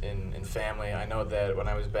connectors in family. I know that when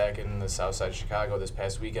I was back in the south side of Chicago this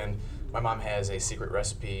past weekend, my mom has a secret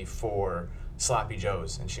recipe for sloppy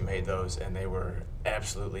joes, and she made those, and they were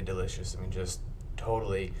absolutely delicious. I mean, just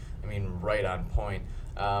totally, right on point.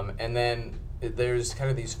 And then there's kind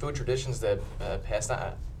of these food traditions that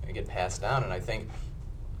get passed down, and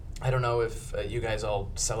I don't know if you guys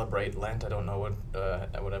all celebrate Lent. I don't know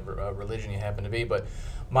whatever religion you happen to be, but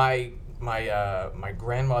my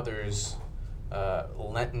grandmother's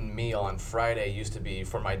Lenten meal on Friday used to be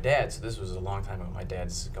for my dad. So this was a long time ago. My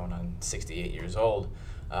dad's going on 68 years old,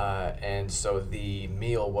 and so the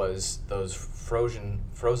meal was those frozen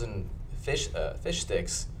fish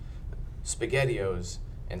sticks, SpaghettiOs,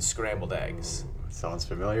 and scrambled eggs. Sounds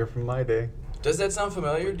familiar from my day. Does that sound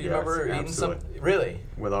familiar? Do you remember eating some? Really?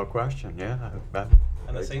 Without question, yeah.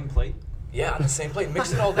 On the same plate? Yeah, on the same plate.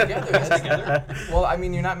 Mix it all together. Together? Well,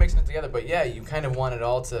 you're not mixing it together, but yeah, you kind of want it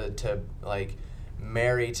all to like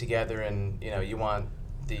marry together, and you want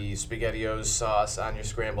the SpaghettiOs sauce on your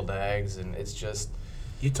scrambled eggs, and it's just.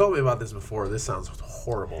 You told me about this before. This sounds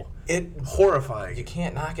horrible. Horrifying. You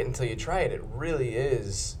can't knock it until you try it. It really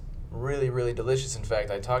is really, really delicious. In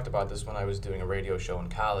fact, I talked about this when I was doing a radio show in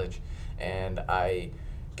college, and I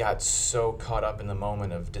got so caught up in the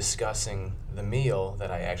moment of discussing the meal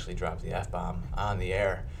that I actually dropped the F-bomb on the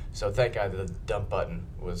air. So thank God the dump button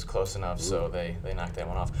was close enough, so they knocked that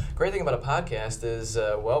one off. Great thing about a podcast is,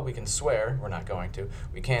 we can swear. We're not going to.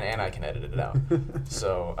 We can, and I can edit it out.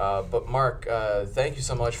 So, but Mark, thank you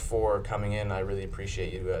so much for coming in. I really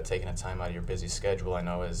appreciate you taking the time out of your busy schedule. I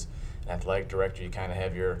know as an athletic director, you kind of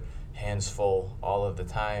have your hands full all of the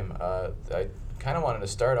time. I kind of wanted to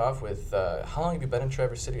start off with, how long have you been in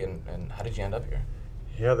Traverse City, and how did you end up here?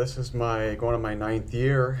 Yeah, this is going on my 9th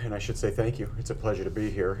year, and I should say thank you. It's a pleasure to be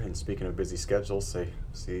here. And speaking of busy schedules, I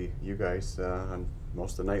see you guys on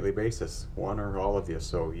most of the nightly basis, one or all of you.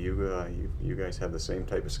 So you guys have the same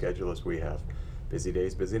type of schedule as we have. Busy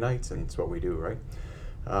days, busy nights, and it's what we do, right?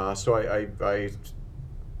 So I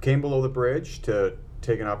came below the bridge to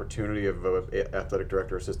take an opportunity of athletic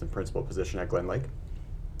director, assistant principal position at Glen Lake.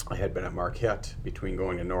 I had been at Marquette between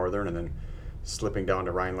going to Northern and then slipping down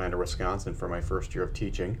to Rhinelander, Wisconsin for my first year of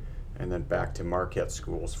teaching, and then back to Marquette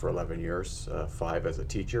schools for 11 years, 5 as a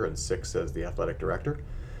teacher and 6 as the athletic director.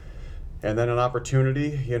 And then an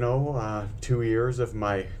opportunity, 2 years of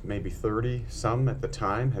my maybe 30 some at the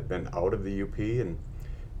time had been out of the UP, and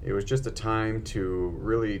it was just a time to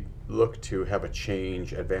really look to have a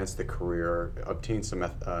change, advance the career, obtain some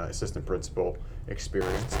assistant principal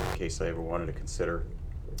experience in case I ever wanted to consider,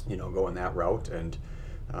 going that route. And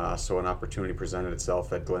so an opportunity presented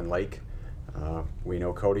itself at Glen Lake. We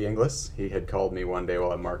know Cody Inglis. He had called me one day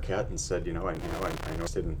while at Marquette and said, I'm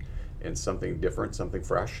interested in something different, something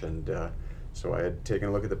fresh. And so I had taken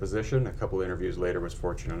a look at the position. A couple interviews later, was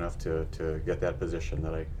fortunate enough to get that position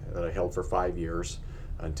that I held for 5 years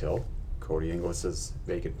until Cody Inglis's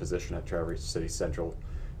vacant position at Traverse City Central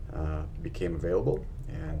became available,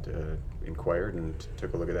 and inquired and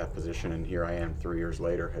took a look at that position, and here I am 3 years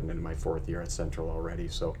later, heading into my 4th year at Central already.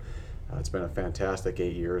 So it's been a fantastic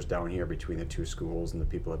 8 years down here between the two schools and the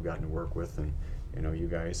people I've gotten to work with, and you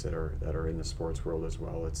guys that are in the sports world as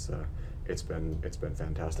well. It's been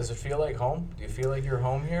fantastic. Does it feel like home? Do you feel like you're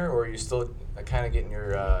home here, or are you still kind of getting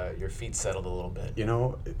your feet settled a little bit?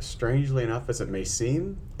 Strangely enough as it may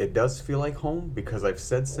seem, it does feel like home, because I've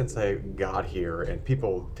said since I got here, and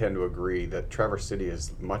people tend to agree, that Traverse City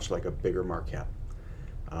is much like a bigger Marquette.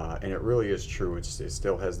 And it really is true. It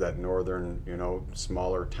still has that northern,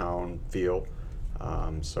 smaller town feel.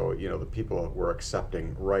 So the people were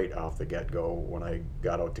accepting right off the get-go when I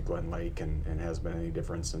got out to Glen Lake, and hasn't been any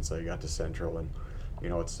different since I got to Central. And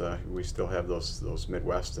it's we still have those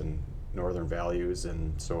Midwest and northern values,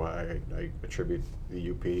 and so I attribute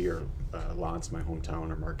the UP or Lance, my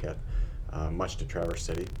hometown, or Marquette, much to Traverse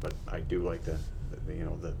City. But I do like the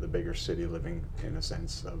bigger city, living in a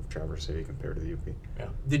sense of Traverse City compared to the UP. Yeah.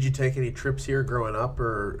 Did you take any trips here growing up,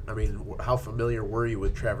 or how familiar were you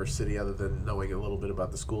with Traverse City other than knowing a little bit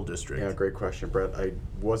about the school district? Yeah, great question, Brett. I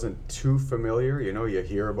wasn't too familiar. You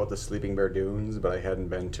hear about the Sleeping Bear Dunes, but I hadn't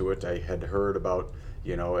been to it. I had heard about,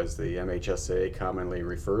 as the MHSA commonly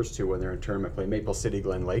refers to when they're in tournament play, Maple City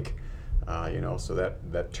Glen Lake. So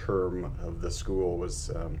that term of the school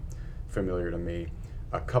was familiar to me.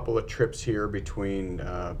 A couple of trips here between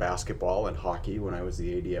basketball and hockey when I was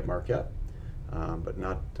the AD at Marquette, but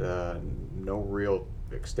no real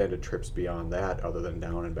extended trips beyond that, other than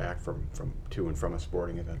down and back from to and from a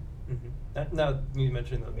sporting event. Mm-hmm. Now you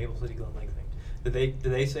mentioned the Maple City Glen Lake thing. Did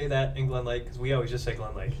they say that in Glen Lake? Because we always just say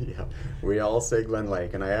Glen Lake. Yeah, we all say Glen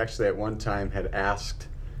Lake, and I actually at one time had asked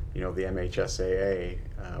the MHSAA,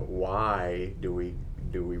 why do we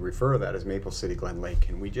refer to that as Maple City Glen Lake?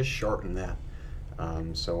 Can we just shorten that?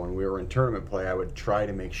 So when we were in tournament play, I would try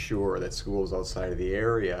to make sure that schools outside of the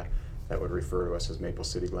area that would refer to us as Maple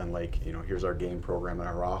City Glen Lake, here's our game program and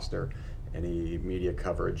our roster. Any media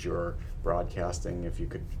coverage or broadcasting, if you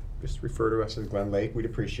could just refer to us as Glen Lake, we'd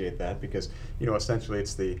appreciate that, because essentially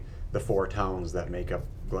it's the 4 towns that make up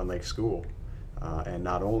Glen Lake School, and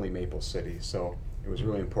not only Maple City. So it was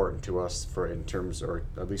really important to us, in terms, or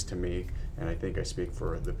at least to me, and I think I speak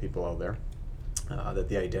for the people out there, that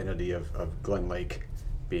the identity of Glen Lake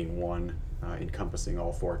being one, encompassing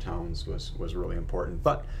all 4 towns, was really important.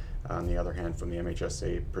 But on the other hand, from the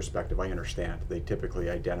MHSA perspective, I understand they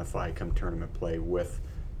typically identify come tournament play with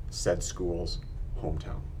said school's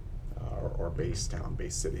hometown, or base town,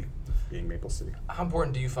 base city, being Maple City. How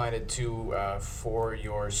important do you find it for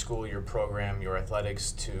your school, your program, your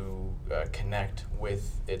athletics to connect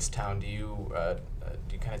with its town? Do you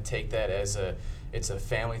kind of take that as it's a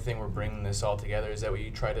family thing? We're bringing this all together. Is that what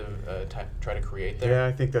you try to create there? Yeah,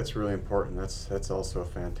 I think that's really important. That's also a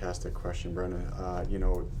fantastic question, Brendan.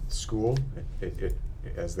 School, it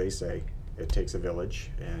as they say, it takes a village,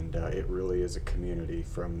 and it really is a community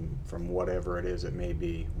from whatever it may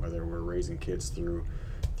be, whether we're raising kids through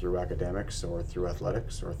academics or through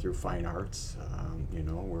athletics or through fine arts.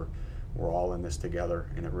 We're all in this together,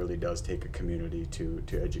 and it really does take a community to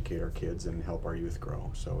educate our kids and help our youth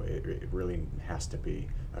grow. So it really has to be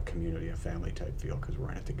a community, a family type feel, because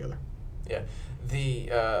we're in it together. Yeah,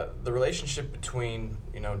 the relationship between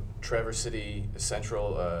Traverse City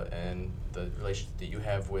Central and the relationship that you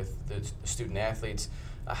have with the student athletes,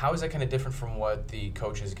 how is that kind of different from what the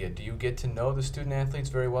coaches get? Do you get to know the student athletes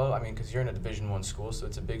very well? I mean, because you're in a Division I school, so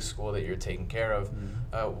it's a big school that you're taking care of.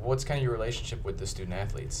 What's kind of your relationship with the student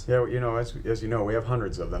athletes? Yeah, as you know, we have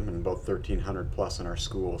hundreds of them, and about 1,300 plus in our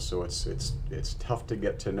school. So it's tough to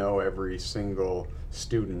get to know every single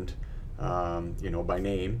student, by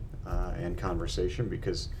name and conversation,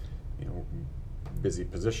 because busy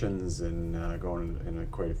positions and going in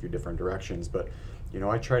quite a few different directions. But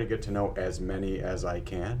I try to get to know as many as I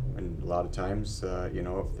can, and a lot of times,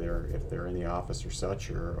 if they're in the office or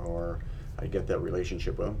such, or I get that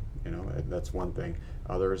relationship with them, that's one thing.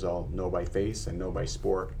 Others I'll know by face and know by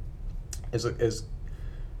sport. As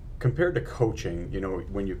compared to coaching,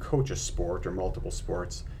 when you coach a sport or multiple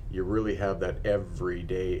sports, you really have that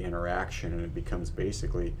everyday interaction, and it becomes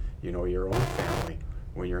basically, your own family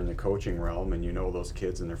when you're in the coaching realm, and those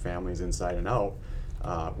kids and their families inside and out.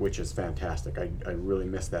 Which is fantastic. I really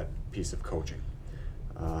miss that piece of coaching.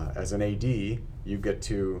 As an AD, you get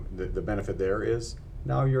to the benefit there is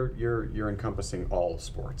now you're encompassing all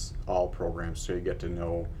sports, all programs, so you get to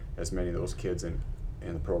know as many of those kids and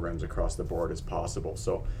the programs across the board as possible.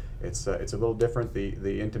 So it's a little different.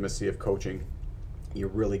 The intimacy of coaching, you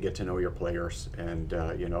really get to know your players, and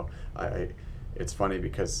it's funny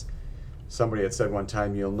because somebody had said one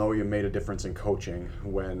time, you'll know you made a difference in coaching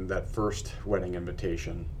when that first wedding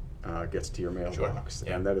invitation gets to your mailbox. Sure.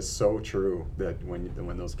 Yeah. And that is so true, that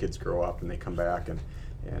when those kids grow up and they come back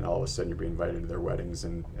and all of a sudden you're being invited to their weddings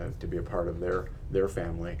and to be a part of their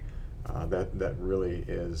family, that really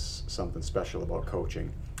is something special about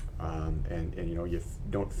coaching. And you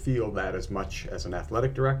don't feel that as much as an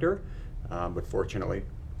athletic director, but fortunately,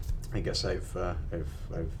 I guess I've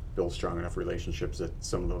built strong enough relationships that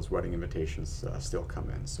some of those wedding invitations still come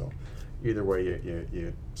in. So either way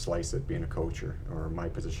you slice it, being a coach or my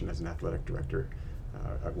position as an athletic director,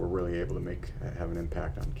 we're really able to have an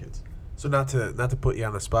impact on kids. So not to put you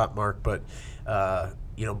on the spot, Mark, but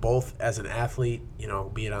both as an athlete,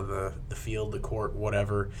 be it on the field, the court,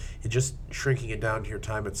 whatever, and just shrinking it down to your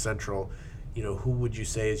time at Central, who would you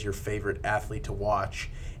say is your favorite athlete to watch?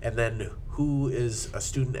 And then who is a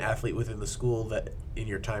student athlete within the school that in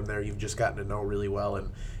your time there you've just gotten to know really well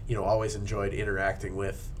and always enjoyed interacting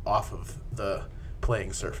with off of the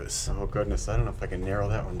playing surface? Oh goodness, I don't know if I can narrow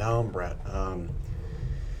that one down, Brett.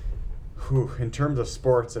 In terms of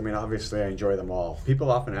sports, I mean, obviously I enjoy them all. People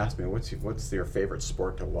often ask me, what's your favorite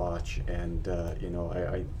sport to watch? And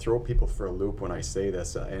I throw people for a loop when I say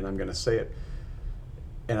this, and I'm going to say it.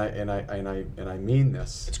 And I mean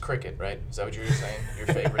this. It's cricket, right? Is that what you were saying? Your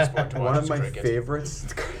favorite sport to watch One of is my cricket.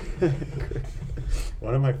 favorites.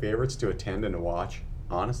 One of my favorites to attend and to watch,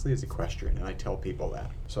 honestly, is equestrian, and I tell people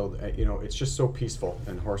that. So it's just so peaceful,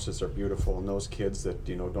 and horses are beautiful, and those kids that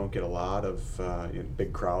don't get a lot of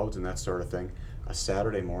big crowds and that sort of thing. A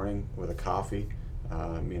Saturday morning with a coffee,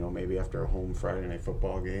 maybe after a home Friday night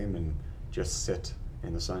football game, and just sit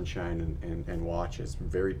in the sunshine and watch. It's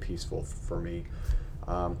very peaceful for me.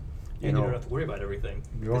 And you don't have to worry about everything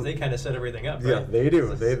because they kind of set everything up, right? Yeah, they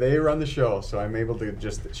do. They run the show, so I'm able to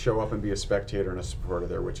just show up and be a spectator and a supporter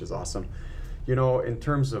there, which is awesome. You know, in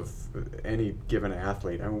terms of any given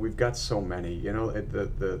athlete, I mean, we've got so many. You know,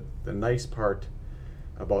 the nice part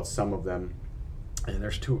about some of them, and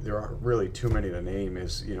there are really too many to name,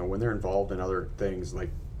 is, you know, when they're involved in other things, like,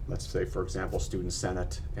 let's say, for example, student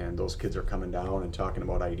senate, and those kids are coming down and talking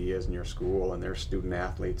about ideas in your school, and they're student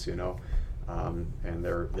athletes, you know, and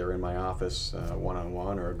they're in my office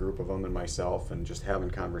one-on-one, or a group of them and myself, and just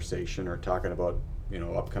having conversation or talking about, you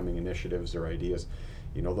know, upcoming initiatives or ideas.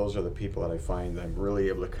 You know, those are the people that I find that I'm really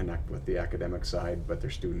able to connect with the academic side, but they're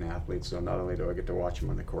student athletes, so not only do I get to watch them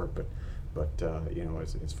on the court, but you know,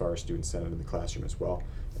 as far as student senate in the classroom as well,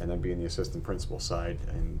 and then being the assistant principal side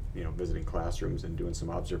and, you know, visiting classrooms and doing some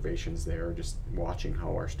observations there, just watching how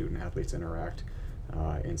our student athletes interact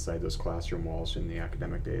inside those classroom walls in the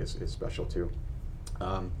academic day is special too.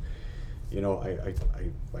 You know,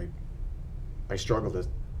 I struggle to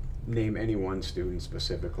name any one student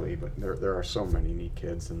specifically, but there are so many neat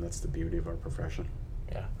kids, and that's the beauty of our profession.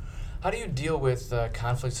 Yeah. How do you deal with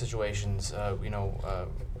conflict situations?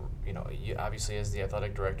 You obviously, as the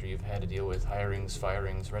athletic director, you've had to deal with hirings,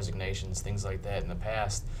 firings, resignations, things like that in the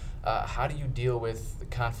past. How do you deal with the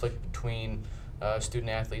conflict between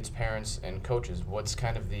student athletes, parents, and coaches? What's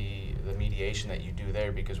kind of the mediation that you do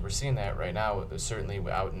there? Because we're seeing that right now, certainly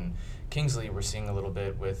out in Kingsley, we're seeing a little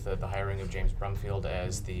bit with the hiring of James Brumfield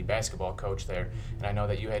as the basketball coach there. And I know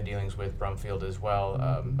that you had dealings with Brumfield as well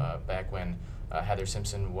back when Heather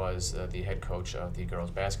Simpson was the head coach of the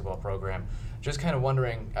girls basketball program. Just kind of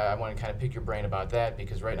wondering, I want to kind of pick your brain about that,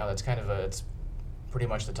 because right now that's kind of it's pretty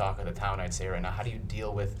much the talk of the town, I'd say right now. How do you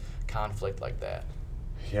deal with conflict like that?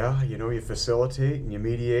 Yeah, you know, you facilitate and you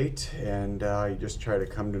mediate, and you just try to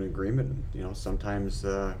come to an agreement. You know, sometimes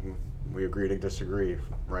we agree to disagree,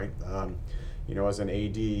 right? You know, as an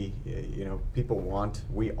AD, you know,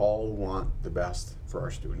 we all want the best for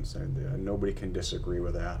our students, and nobody can disagree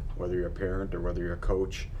with that, whether you're a parent or whether you're a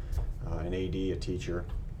coach, an AD, a teacher.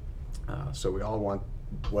 So we all want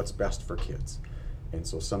what's best for kids. And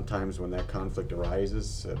so sometimes when that conflict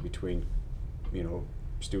arises between, you know,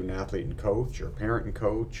 student athlete and coach, or parent and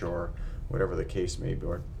coach, or whatever the case may be,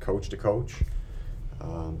 or coach to coach,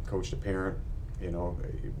 coach to parent, you know,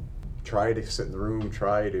 try to sit in the room,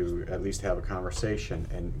 try to at least have a conversation,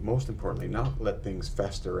 and most importantly, not let things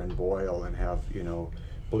fester and boil and have, you know,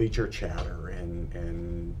 bleacher chatter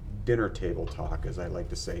and dinner table talk, as I like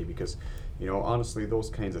to say, because, you know, honestly, those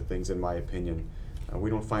kinds of things, in my opinion, we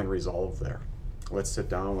don't find resolve there. Let's sit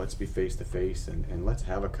down, let's be face to face, and let's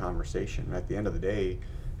have a conversation. And at the end of the day,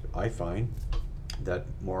 I find that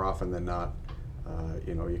more often than not,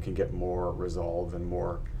 you know, you can get more resolve and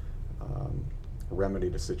more remedy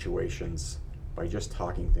to situations by just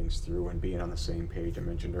talking things through and being on the same page. I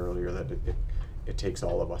mentioned earlier that it takes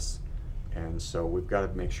all of us, and so we've got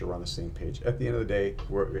to make sure we're on the same page. At the end of the day,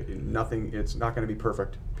 it's not going to be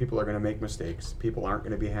perfect. People are going to make mistakes. People aren't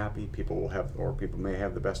going to be happy. People may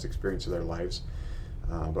have the best experience of their lives,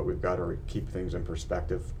 but we've got to keep things in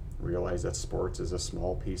perspective. Realize that sports is a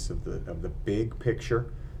small piece of the big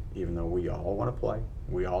picture. Even though we all want to play,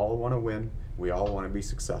 we all want to win, we all want to be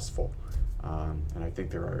successful. And I think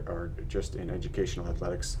there are just in educational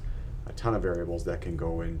athletics a ton of variables that can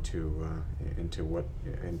go into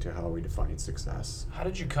how we define success. How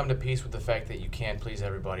did you come to peace with the fact that you can't please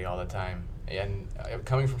everybody all the time? And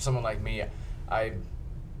coming from someone like me, I've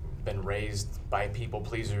been raised by people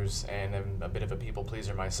pleasers, and I'm a bit of a people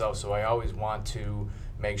pleaser myself, so I always want to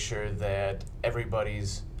make sure that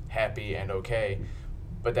everybody's happy and okay,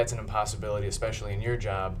 but that's an impossibility, especially in your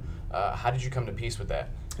job. How did you come to peace with that?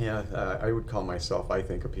 Yeah, I would call myself, I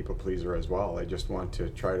think, a people pleaser as well. I just want to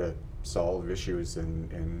try to solve issues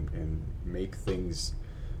and make things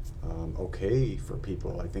okay for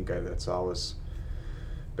people. I think that's always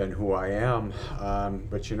been who I am.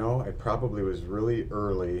 But you know, I probably was really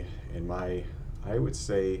early in my, I would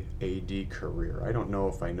say, AD career. I don't know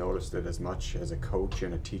if I noticed it as much as a coach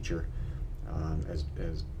and a teacher as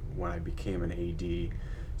when I became an AD.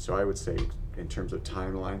 So I would say, in terms of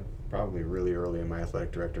timeline, probably really early in my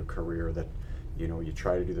athletic director career, that, you know, you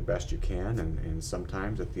try to do the best you can, and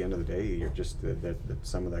sometimes at the end of the day, you're just that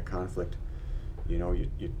some of that conflict, you know, you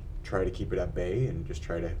try to keep it at bay and just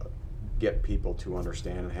try to get people to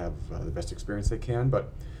understand and have the best experience they can.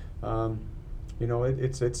 But you know,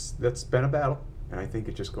 that's been a battle, and I think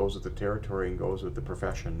it just goes with the territory and goes with the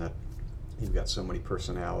profession, that you've got so many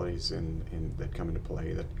personalities and that come into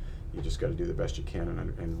play, that you just got to do the best you can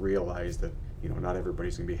and realize that, you know, not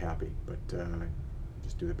everybody's going to be happy, but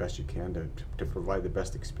just do the best you can to provide the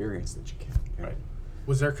best experience that you can. Right.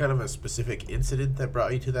 Was there kind of a specific incident that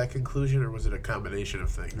brought you to that conclusion, or was it a combination of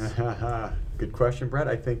things? Good question, Brett.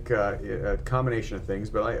 I think a combination of things,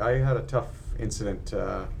 but I had a tough incident,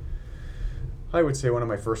 I would say one of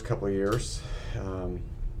my first couple of years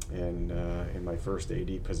in my first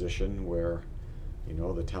AD position, where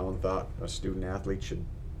the town thought a student athlete should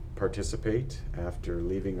participate after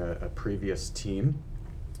leaving a previous team,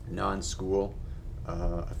 non-school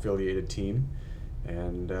affiliated team,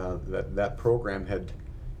 and that program had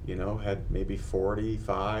maybe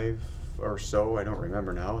 45 or so, I don't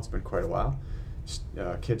remember now, it's been quite a while,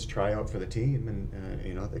 kids try out for the team,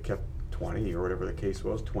 and they kept 20 or whatever the case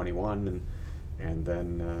was, 21, and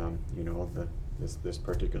then this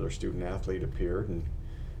particular student athlete appeared,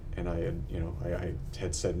 and I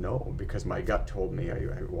had said no, because my gut told me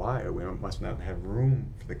why we must not have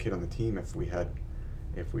room for the kid on the team if we had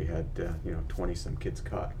 20 some kids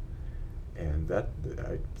cut, and that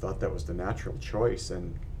I thought that was the natural choice,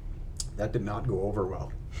 and that did not go over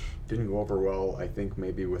well. Didn't go over well, I think,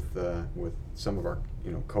 maybe with some of our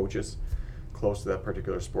coaches close to that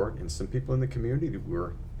particular sport, and some people in the community that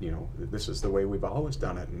were, this is the way we've always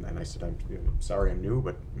done it. And I said, I'm sorry I'm new,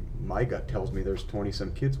 but my gut tells me there's 20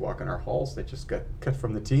 some kids walking our halls that just got cut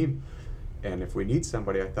from the team. And if we need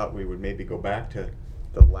somebody, I thought we would maybe go back to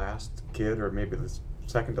the last kid, or maybe the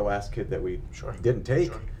second to last kid that we didn't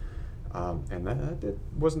take. Sure. And that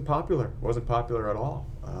wasn't popular. Wasn't popular at all.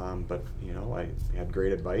 But I had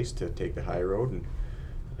great advice to take the high road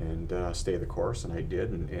and stay the course, and I did.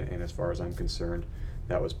 And as far as I'm concerned,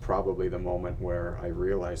 that was probably the moment where I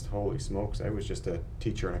realized, holy smokes, I was just a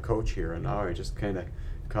teacher and a coach here, and now I just kind of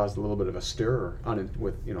caused a little bit of a stir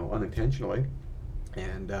unintentionally,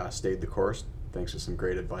 and stayed the course thanks to some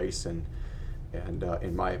great advice, and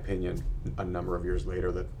in my opinion, a number of years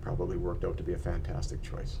later, that probably worked out to be a fantastic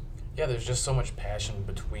choice. Yeah, there's just so much passion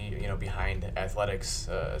behind athletics,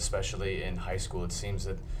 especially in high school. It seems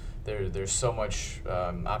that there's so much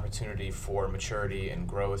opportunity for maturity and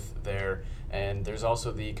growth there, and there's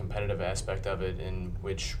also the competitive aspect of it, in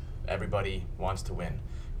which everybody wants to win.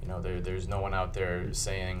 There's no one out there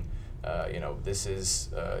saying, this is,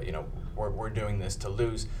 we're doing this to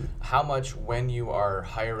lose. How much, when you are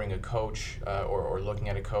hiring a coach or looking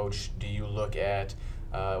at a coach, do you look at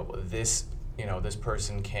this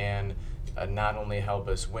person can not only help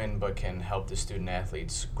us win, but can help the student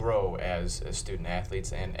athletes grow as student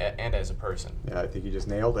athletes and as a person? Yeah, I think you just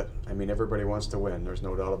nailed it. I mean, everybody wants to win. There's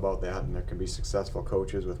no doubt about that, and there can be successful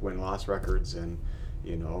coaches with win-loss records, and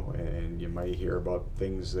you might hear about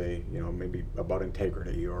things maybe about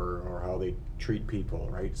integrity or how they treat people,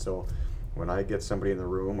 right? So when I get somebody in the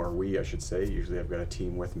room, or I should say, usually I've got a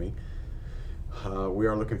team with me, we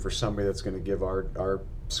are looking for somebody that's going to give our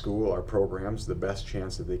school, our programs, the best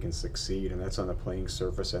chance that they can succeed, and that's on the playing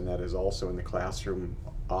surface, and that is also in the classroom,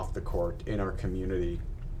 off the court, in our community.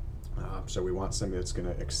 So we want somebody that's going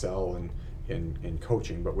to excel in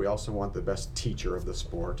coaching, but we also want the best teacher of the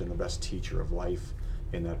sport and the best teacher of life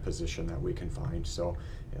in that position that we can find. So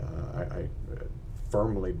I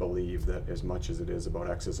firmly believe that as much as it is about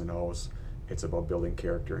X's and O's, it's about building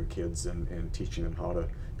character in kids and teaching them how to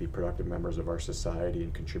be productive members of our society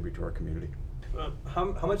and contribute to our community.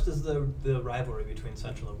 How much does the rivalry between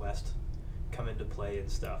Central and West come into play and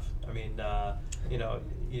stuff? I mean,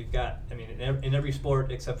 you've got, in every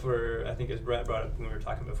sport except for, I think as Brett brought up when we were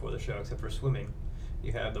talking before the show, except for swimming,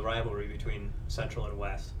 you have the rivalry between Central and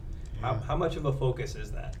West. Yeah. How much of a focus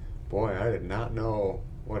is that? Boy, I did not know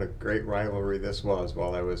what a great rivalry this was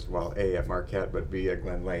while I was, A, at Marquette, but B, at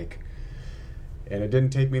Glen Lake. And it didn't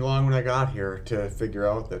take me long when I got here to figure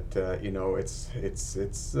out that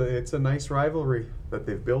it's a nice rivalry that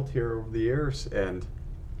they've built here over the years. And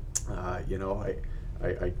I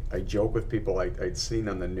joke with people. I'd seen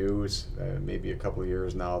on the news maybe a couple of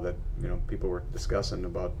years now that people were discussing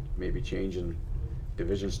about maybe changing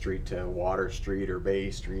Division Street to Water Street or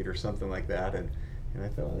Bay Street or something like that. And I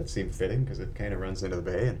thought, well, that seemed fitting because it kind of runs into the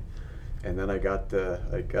bay. And then I got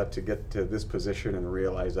to get to this position and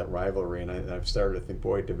realize that rivalry, and I've started to think,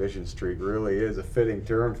 boy, Division Street really is a fitting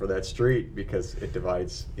term for that street, because it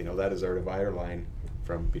divides, that is our divider line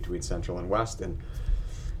from between Central and West. And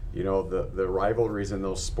the rivalries in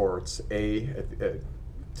those sports, to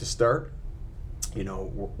start,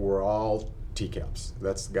 we're all TCAPs.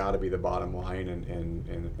 That's got to be the bottom line,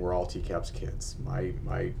 and we're all TCAPs kids.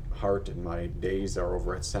 My heart and my days are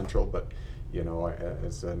over at Central, but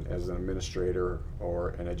as an administrator or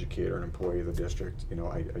an educator, an employee of the district,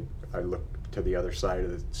 I look to the other side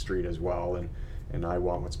of the street as well, and I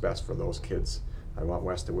want what's best for those kids. I want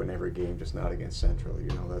West to win every game, just not against Central,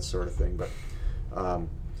 that sort of thing. But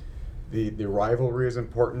the rivalry is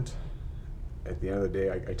important. at the end of the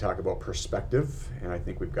day, I talk about perspective, and I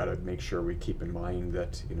think we've got to make sure we keep in mind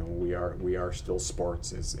that we are still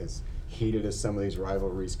sports. As heated as some of these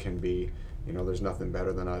rivalries can be, there's nothing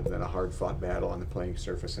better than a hard-fought battle on the playing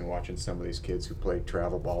surface, and watching some of these kids who play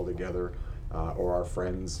travel ball together, or our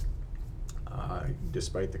friends,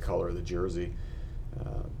 despite the color of the jersey,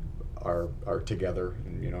 are together,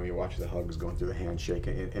 and you watch the hugs going through the handshake,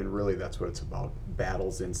 and really that's what it's about: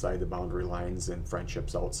 battles inside the boundary lines and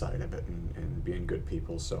friendships outside of it, and being good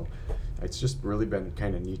people. So it's just really been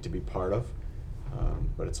kind of neat to be part of,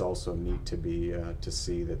 but it's also neat to be to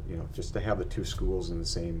see that just to have the two schools in the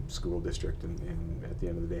same school district, and at the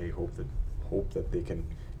end of the day hope that they can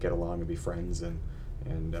get along and be friends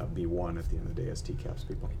and be one at the end of the day as TCAPS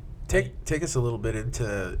people. Take us a little bit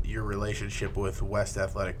into your relationship with West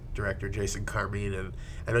Athletic Director Jason Carmine, and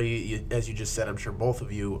I know you as you just said, I'm sure both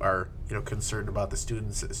of you are concerned about the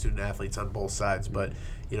student athletes on both sides, but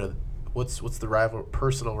what's the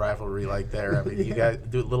personal rivalry like there? I mean, you guys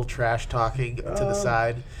do a little trash talking to the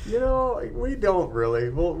side. We don't really.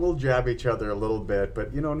 We'll jab each other a little bit,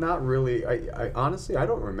 but not really. I honestly I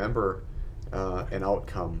don't remember an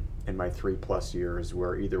outcome in my 3+ years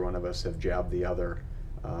where either one of us have jabbed the other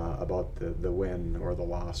about the win or the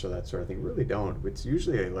loss or that sort of thing. Really don't. It's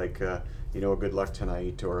usually like good luck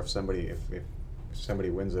tonight, or if somebody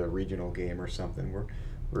wins a regional game or something,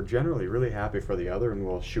 we're generally really happy for the other, and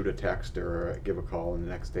we'll shoot a text or give a call in the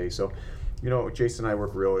next day. So Jason and I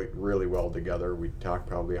work really, really well together. We talk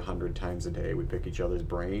probably 100 times a day. We pick each other's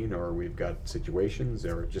brain, or we've got situations,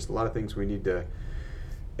 or just a lot of things we need to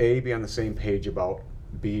be on the same page about,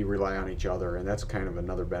 B, rely on each other, and that's kind of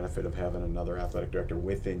another benefit of having another athletic director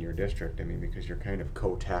within your district. I mean, because you're kind of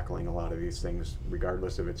co-tackling a lot of these things,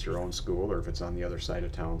 regardless if it's your own school or if it's on the other side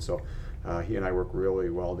of town. So he and I work really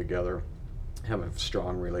well together, have a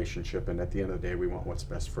strong relationship, and at the end of the day, we want what's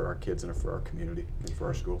best for our kids and for our community and for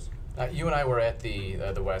our schools. You and I were at the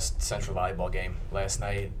West Central volleyball game last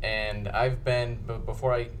night, and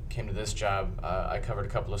before I came to this job, I covered a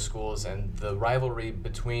couple of schools, and the rivalry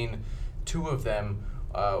between two of them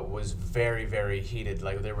was very, very heated.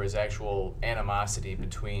 Like, there was actual animosity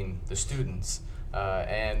between the students.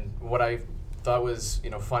 And what I thought was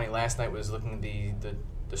funny last night was looking at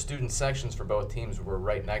the student sections for both teams were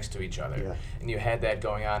right next to each other. Yeah. And you had that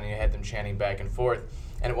going on, and you had them chanting back and forth.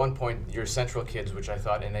 And at one point, your Central kids, which I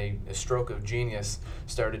thought in a stroke of genius,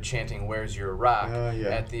 started chanting "Where's your rock?"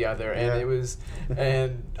 at the other, and it was,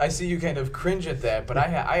 and I see you kind of cringe at that, but I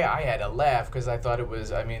had to laugh because I thought it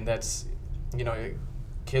was. I mean, that's,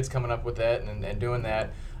 kids coming up with that and doing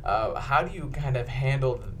that. How do you kind of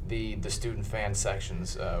handle the student fan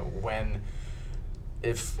sections when?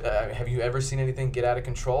 Have you ever seen anything get out of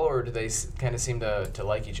control, or do they kind of seem to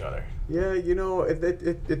like each other? Yeah,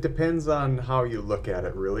 it depends on how you look at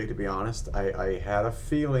it, really, to be honest. I had a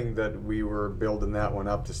feeling that we were building that one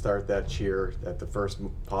up to start that cheer at the first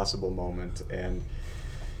possible moment, and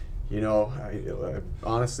I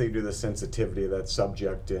honestly, due to the sensitivity of that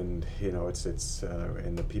subject, and it's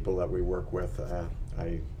and the people that we work with,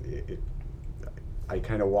 I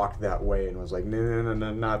kind of walked that way and was like, no,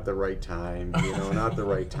 not the right time, not the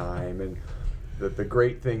right time. And the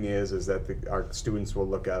great thing is that our students will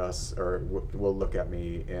look at us, or will look at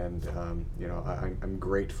me, and I'm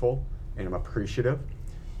grateful and I'm appreciative,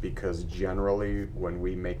 because generally when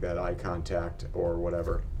we make that eye contact or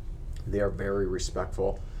whatever, they are very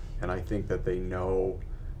respectful, and I think that they know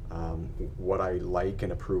what I like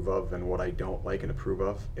and approve of and what I don't like and approve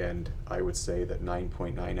of, and I would say that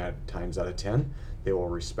 9.9 times out of 10 they will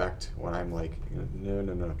respect when I'm like,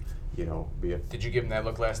 no, be it. Did you give him that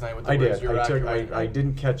look last night with the I Where's did. Your Rock? I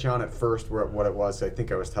didn't catch on at first what it was. I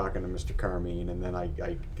think I was talking to Mr. Carmine, and then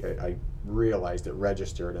I realized it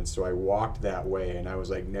registered, and so I walked that way, and I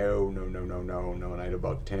was like, no, and I had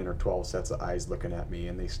about 10 or 12 sets of eyes looking at me,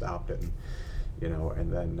 and they stopped it, and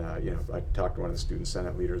and then I talked to one of the student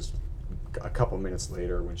senate leaders a couple minutes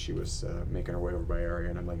later when she was making her way over by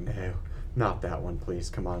area, and I'm like, no, not that one,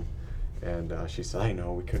 please, come on. And she said, I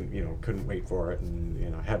know, we couldn't wait for it,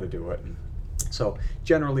 and had to do it. And so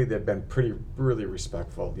generally they've been really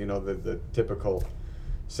respectful. The typical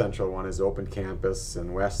Central one is open campus,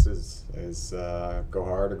 and West is go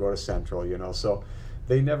hard or go to Central. So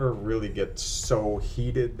they never really get so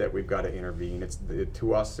heated that we've got to intervene.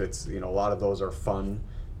 To us, it's a lot of those are fun,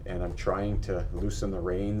 and I'm trying to loosen the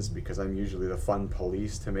reins because I'm usually the fun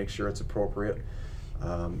police to make sure it's appropriate.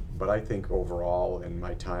 But I think overall in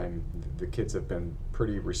my time, the kids have been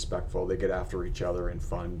pretty respectful. They get after each other and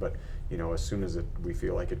fun, but as soon as we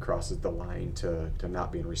feel like it crosses the line to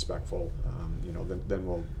not being respectful,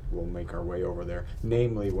 then we'll make our way over there.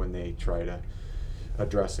 Namely, when they try to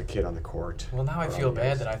address a kid on the court. Well, now I feel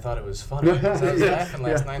bad that I thought it was funny because I was laughing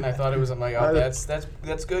last night and I thought it was. I'm like, oh,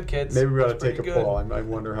 that's good, kids. Maybe we ought to That's take a pretty poll. I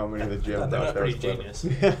wonder how many of the gyms out That's there. pretty genius.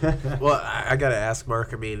 Well, I got to ask,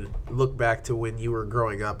 Mark, I mean, look back to when you were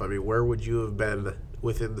growing up. I mean, where would you have been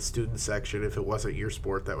within the student section if it wasn't your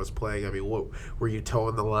sport that was playing? I mean, what were you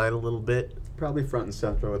towing the line a little bit? Probably front and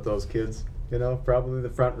center with those kids. You know, probably the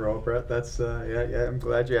front row, Brett. That's yeah. I'm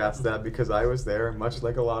glad you asked that because I was there. Much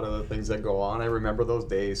like a lot of the things that go on, I remember those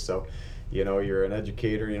days. So, you know, you're an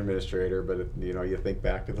educator, you're an administrator, but you know, you think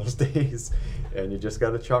back to those days, and you just got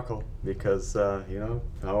to chuckle because you know,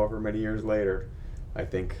 however many years later, I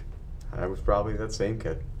think I was probably that same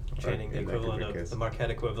kid. Channing, the equivalent of the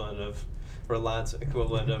Marquette equivalent of, or Lance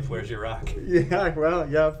equivalent of "Where's Your Rock?" Yeah, well,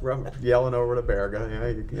 yeah, yelling over to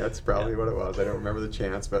Berga. Yeah, that's probably what it was. I don't remember the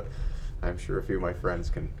chance, but I'm sure a few of my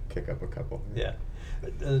friends can kick up a couple. Yeah.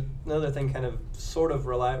 Another thing, kind of sort of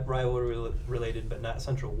rivalry related, but not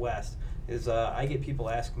Central West, is I get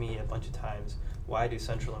people ask me a bunch of times, why do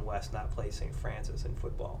Central and West not play St. Francis in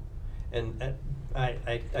football? And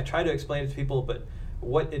I try to explain it to people, but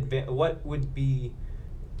what would be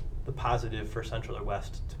the positive for Central or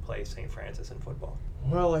West to play St. Francis in football?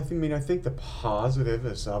 Well, I think the positive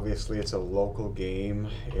is obviously it's a local game.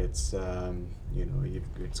 It's you know,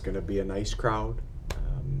 it's going to be a nice crowd,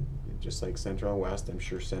 just like Central and West. I'm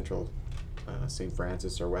sure Central St.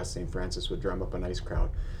 Francis or West St. Francis would drum up a nice crowd.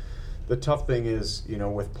 The tough thing is, you know,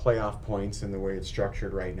 with playoff points and the way it's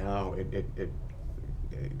structured right now,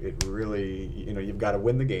 it really, you know, you've got to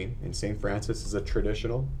win the game. And St. Francis is a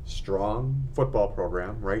traditional, strong football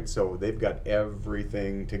program, right? So they've got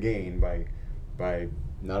everything to gain by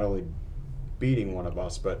not only beating one of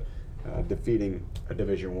us, but defeating a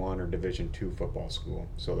Division I or Division II football school.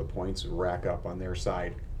 So the points rack up on their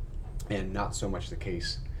side, and not so much the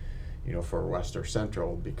case, you know, for West or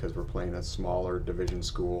Central because we're playing a smaller division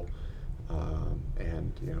school.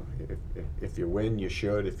 And you know, if you win, you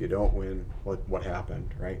should. If you don't win, what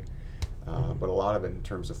happened, right? But a lot of it in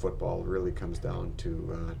terms of football really comes down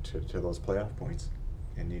to those playoff points,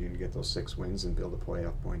 and needing to get those 6 wins and build the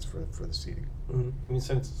playoff points for the seeding. Mm-hmm. I mean,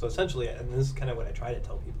 so essentially, and this is kind of what I try to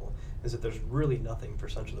tell people, is that there's really nothing for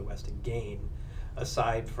Central or West to gain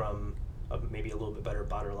aside from maybe a little bit better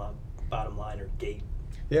bottom line or gate.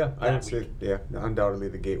 Yeah, I would say, yeah, undoubtedly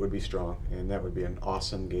the gate would be strong, and that would be an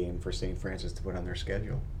awesome game for St. Francis to put on their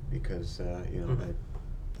schedule because, you know,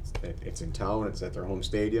 it's in town, it's at their home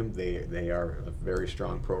stadium. They are a very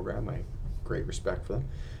strong program. I have great respect for them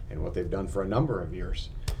and what they've done for a number of years.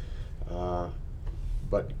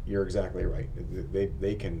 But you're exactly right.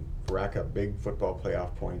 They can rack up big football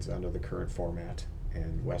playoff points under the current format.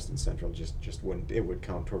 And West and Central just wouldn't. It would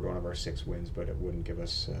count toward one of our 6 wins, but it wouldn't give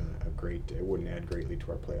us it wouldn't add greatly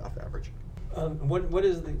to our playoff average. What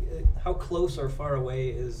is how close or far away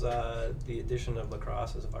is the addition of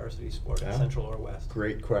lacrosse as a varsity sport in Central or West?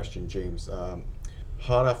 Great question, James.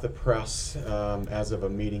 Hot off the press, as of a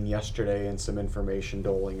meeting yesterday and some information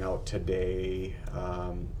doling out today,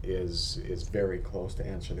 is very close to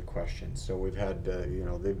answer the question. So we've had, you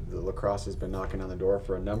know, the lacrosse has been knocking on the door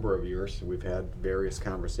for a number of years. We've had various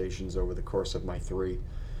conversations over the course of my 3,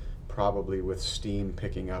 probably with steam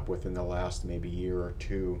picking up within the last maybe year or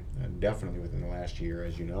 2, and definitely within the last year,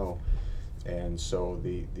 as you know. And so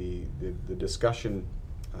the discussion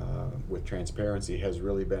with transparency has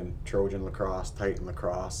really been Trojan lacrosse, Titan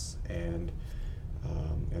lacrosse, and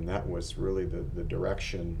that was really the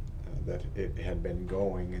direction that it had been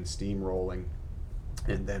going and steamrolling.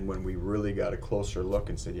 And then when we really got a closer look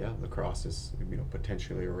and said, yeah, lacrosse is, you know,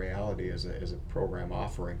 potentially a reality as a program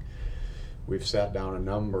offering, we've sat down a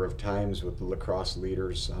number of times with the lacrosse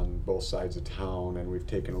leaders on both sides of town, and we've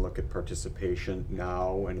taken a look at participation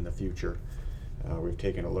now and in the future. We've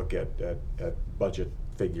taken a look at budget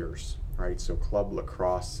figures, right? So club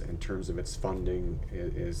lacrosse, in terms of its funding,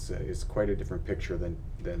 is quite a different picture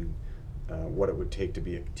than what it would take to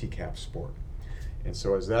be a TCAP sport. And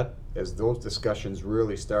so as those discussions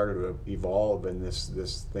really started to evolve, and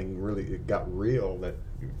this thing really it got real, that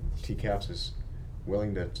TCAPS is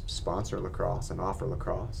willing to sponsor lacrosse and offer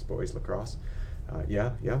lacrosse, boys lacrosse.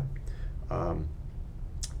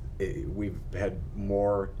 We've had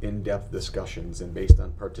more in-depth discussions, and based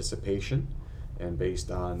on participation and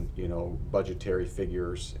based on, you know, budgetary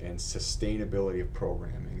figures and sustainability of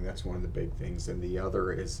programming. That's one of the big things. And the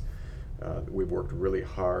other is we've worked really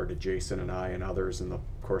hard, Jason and I and others, in the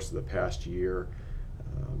course of the past year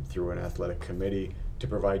through an athletic committee to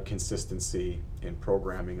provide consistency in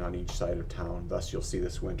programming on each side of town. Thus, you'll see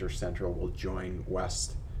this winter Central will join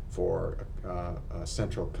West for a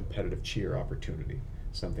Central competitive cheer opportunity,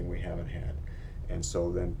 something we haven't had. And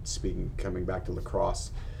so then coming back to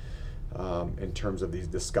lacrosse, in terms of these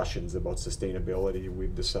discussions about sustainability,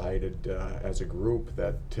 we've decided as a group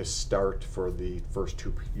that to start for the first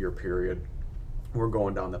 2-year period, we're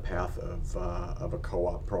going down the path of a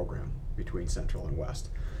co-op program between Central and West.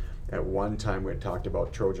 At one time, we had talked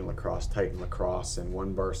about Trojan Lacrosse, Titan Lacrosse, and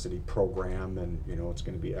one varsity program, and it's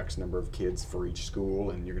going to be X number of kids for each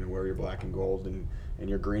school, and you're going to wear your black and gold and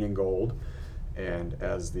your green and gold. And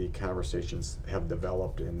as the conversations have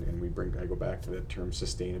developed, and I go back to the term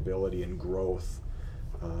sustainability and growth,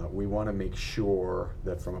 we want to make sure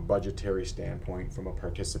that from a budgetary standpoint, from a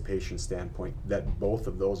participation standpoint, that both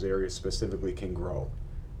of those areas specifically can grow.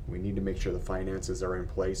 We need to make sure the finances are in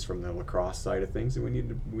place from the lacrosse side of things, and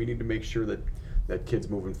we need to make sure that kids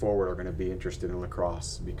moving forward are going to be interested in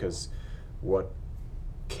lacrosse, because what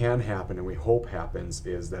can happen, and we hope happens,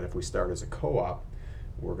 is that if we start as a co-op,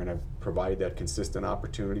 we're going to provide that consistent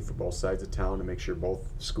opportunity for both sides of town to make sure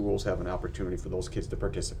both schools have an opportunity for those kids to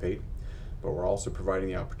participate. But we're also providing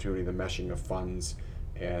the opportunity, the meshing of funds,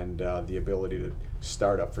 and the ability to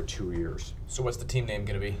start up for 2 years. So what's the team name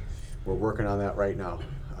going to be? We're working on that right now.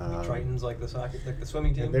 The Tritons, like the soccer, like the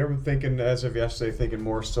swimming team. And they were thinking, as of yesterday,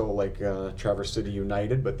 more so like Traverse City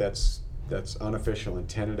United, but that's unofficial and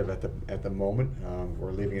tentative at the moment.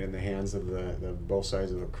 We're leaving it in the hands of the both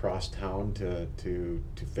sides of the cross town to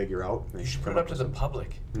figure out. You should put it up to the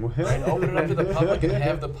public. Well, Right? Open it up to the public and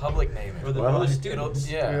have the public name it. Or the, Well, or the students.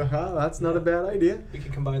 Yeah. That's not a bad idea. We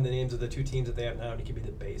could combine the names of the two teams that they have now, and it could be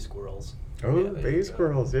the Bay Squirrels. Oh, Yeah, there Bay you go.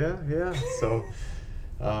 Squirrels, yeah. So,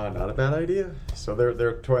 not a bad idea. So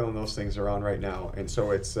they're toiling those things around right now, and so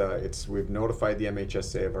we've notified the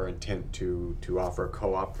MHSA of our intent to offer a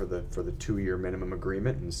co-op for the 2-year minimum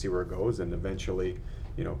agreement and see where it goes, and eventually,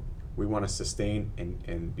 we want to sustain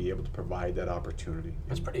and be able to provide that opportunity.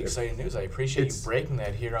 That's pretty exciting news. I appreciate you It's- breaking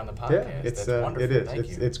that here on the podcast. Yeah, it's That's wonderful. it is. Thank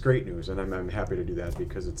you. It's great news, and I'm happy to do that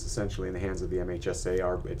because it's essentially in the hands of the MHSA.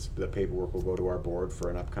 The paperwork will go to our board for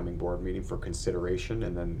an upcoming board meeting for consideration,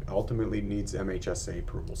 and then ultimately needs MHSA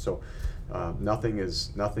approval. So nothing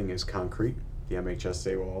is concrete. The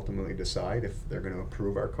MHSA will ultimately decide if they're going to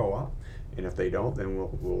approve our co-op, and if they don't, then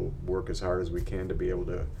we'll work as hard as we can to be able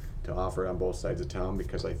to offer it on both sides of town,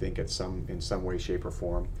 because I think in some way, shape, or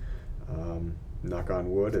form, knock on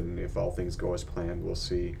wood, and if all things go as planned, we'll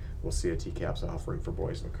see a TCAPS offering for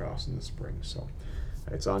boys lacrosse in the spring. So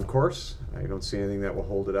it's on course. I don't see anything that will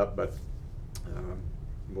hold it up, but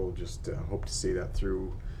we'll just hope to see that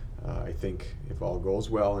through. I think if all goes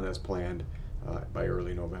well and as planned, by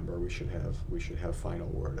early November, we should have final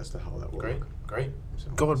word as to how that will work. Great.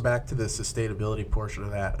 So, Going back to the sustainability portion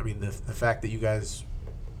of that, I mean, the fact that you guys,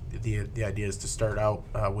 the idea is to start out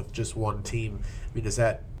with just one team. I mean, does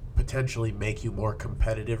that potentially make you more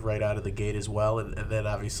competitive right out of the gate as well? And then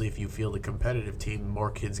obviously, if you field a competitive team,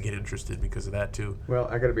 more kids get interested because of that too. Well,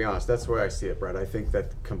 I got to be honest. That's the way I see it, Brett. I think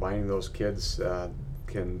that combining those kids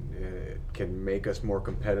can make us more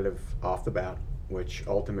competitive off the bat, which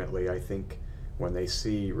ultimately I think when they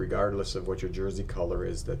see, regardless of what your jersey color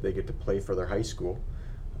is, that they get to play for their high school,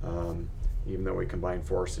 even though we combine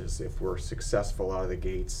forces. If we're successful out of the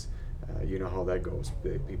gates, you know how that goes.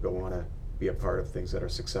 People want to be a part of things that are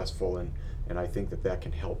successful, and I think that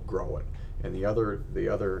can help grow it. And the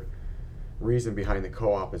other reason behind the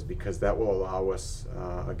co-op is because that will allow us,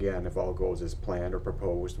 again, if all goes as planned or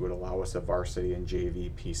proposed, would allow us a varsity and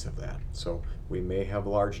JV piece of that. So we may have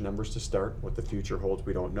large numbers to start. What the future holds,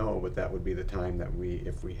 we don't know, but that would be the time that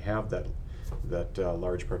if we have that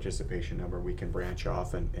large participation number, we can branch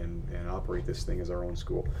off and operate this thing as our own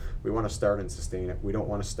school. We want to start and sustain it. We don't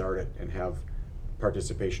want to start it and have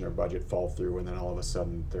participation or budget fall through, and then all of a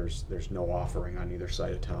sudden there's no offering on either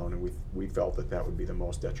side of town, and we felt that would be the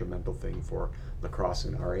most detrimental thing for lacrosse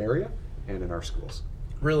in our area and in our schools.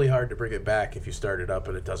 Really hard to bring it back if you start it up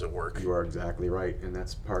and it doesn't work. You are exactly right, and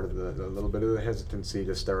that's part of the little bit of the hesitancy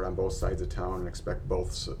to start on both sides of town and expect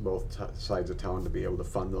both sides of town to be able to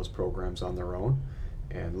fund those programs on their own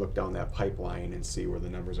and look down that pipeline and see where the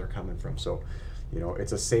numbers are coming from. So,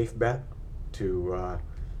 it's a safe bet to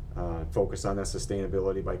focus on that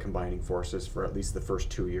sustainability by combining forces for at least the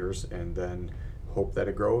first 2 years, and then hope that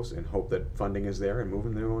it grows and hope that funding is there and move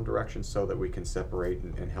in their own direction so that we can separate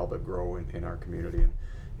and help it grow in our community.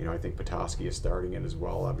 And I think Petoskey is starting it as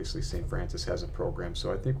well. Obviously, St. Francis has a program,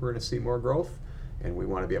 so I think we're going to see more growth, and we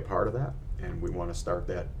want to be a part of that. And we want to start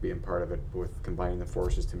that, being part of it with combining the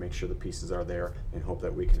forces to make sure the pieces are there and hope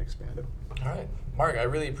that we can expand it. All right. Mark, I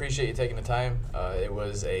really appreciate you taking the time. It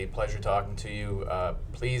was a pleasure talking to you.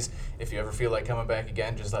 Please, if you ever feel like coming back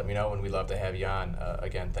again, just let me know, and we'd love to have you on.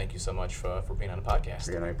 Again, thank you so much for being on the podcast.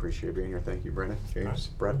 Again, I appreciate being here. Thank you, Brennan, James,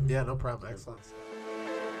 Brett. Yeah, no problem. Excellent.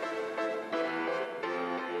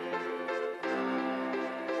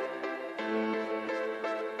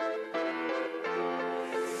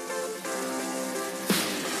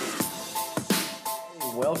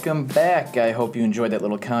 Welcome back. I hope you enjoyed that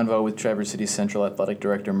little convo with Traverse City Central Athletic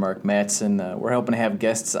Director Mark Mattson. We're hoping to have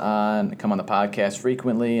guests come on the podcast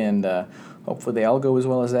frequently, and hopefully they all go as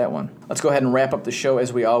well as that one. Let's go ahead and wrap up the show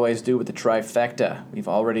as we always do with the Trifecta. We've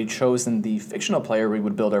already chosen the fictional player we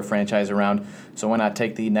would build our franchise around, so why not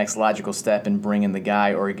take the next logical step and bring in the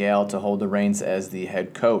guy or gal to hold the reins as the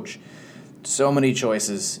head coach? So many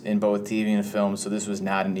choices in both TV and film, so this was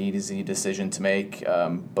not an easy decision to make.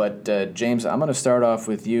 But James, I'm going to start off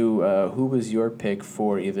with you. Who was your pick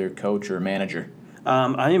for either coach or manager?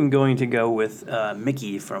 I am going to go with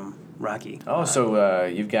Mickey from Rocky. Oh, so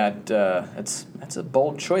you've got that's a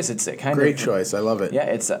bold choice. It's a kind Great of choice. I love it. Yeah,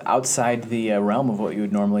 it's outside the realm of what you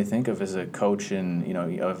would normally think of as a coach and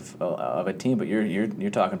of a team. But you're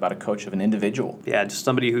talking about a coach of an individual. Yeah, just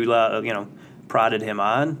somebody who prodded him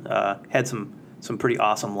on. Had some pretty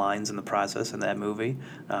awesome lines in the process in that movie.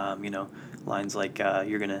 Lines like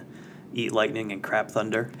 "You're gonna eat lightning and crap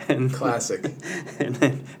thunder," and Classic.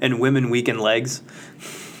 and women weaken legs.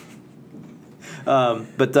 And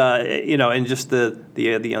just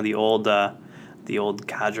the old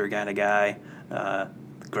codger kind of guy,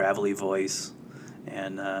 gravelly voice,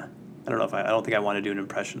 and I don't think I want to do an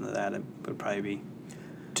impression of that. It would probably be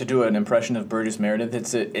To do an impression of Burgess Meredith,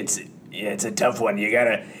 it's a tough one. You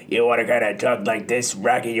want to kind of talk like this,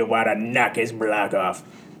 Rocky. You want to knock his block off,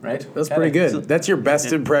 right? That's pretty good. That's your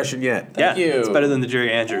best impression yet. Thank you. It's better than the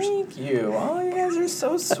Jerry Andrews. Thank you. Oh, you guys are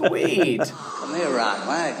so sweet. Come here, Rock.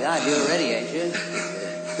 My God, you're ready, ain't you?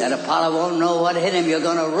 That Apollo won't know what hit him. You're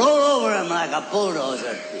going to roll over him like a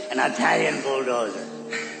bulldozer, an Italian bulldozer.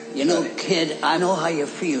 You know, kid, I know how you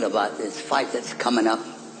feel about this fight that's coming up,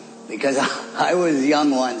 because I was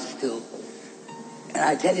young once, too. And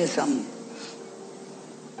I tell you something.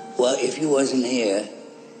 Well, if you wasn't here,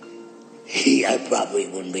 I probably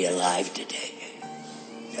wouldn't be alive today.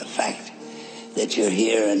 The fact that you're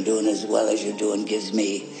here and doing as well as you're doing gives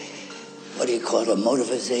me, what do you call it, a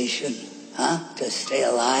motivation, to stay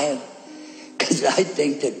alive? Because I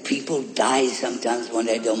think that people die sometimes when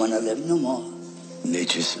they don't want to live no more.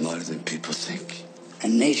 Nature's smarter than people think.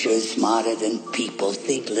 And nature is smarter than people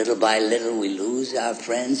think. Little by little, we lose our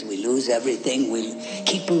friends. We lose everything. We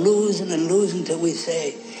keep losing and losing till we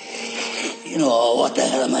say, oh, what the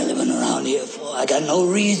hell am I living around here for? I got no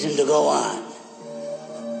reason to go on.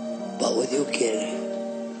 But with you, kid,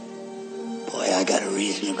 boy, I got a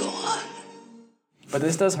reason to go on. But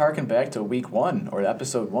this does harken back to week 1 or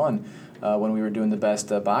episode 1 when we were doing the best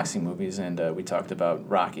boxing movies, and we talked about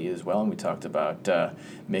Rocky as well, and we talked about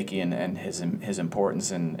Mickey and his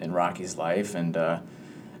importance in Rocky's life, and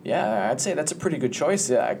I'd say that's a pretty good choice.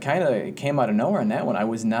 I kind of came out of nowhere on that one. I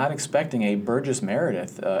was not expecting a Burgess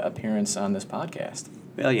Meredith appearance on this podcast.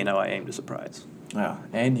 Well, I aim to surprise. Well,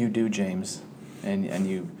 and you do, James, and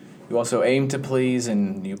you also aim to please,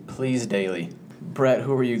 and you please daily. Brett,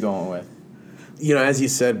 who are you going with? As you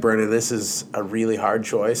said, Brennan, this is a really hard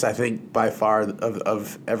choice. I think by far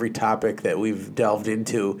of every topic that we've delved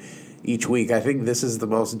into each week, I think this is the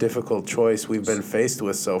most difficult choice we've been faced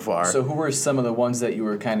with so far. So who were some of the ones that you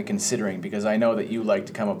were kind of considering? Because I know that you like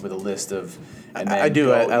to come up with a list of... And then I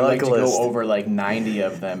do. I like a list. Go over like 90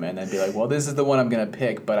 of them and then be like, well, this is the one I'm going to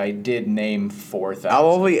pick, but I did name 4,000. I'll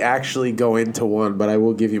only actually go into one, but I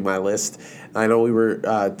will give you my list. I know we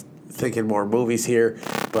were... thinking more movies here,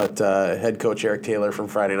 but head coach Eric Taylor from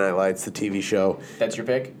Friday Night Lights, the TV show. That's your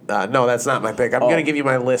pick? No, that's not my pick. I'm going to give you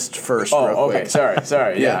my list first. Real okay. quick.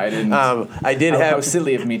 Sorry. Yeah, I didn't. I did have. How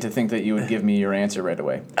silly of me to think that you would give me your answer right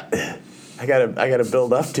away. I gotta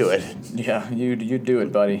build up to it. Yeah, you do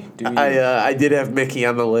it, buddy. I did have Mickey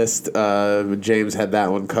on the list. James had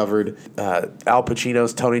that one covered. Al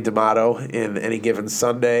Pacino's Tony D'Amato in Any Given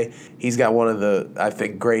Sunday. He's got one of the, I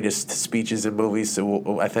think, greatest speeches in movies,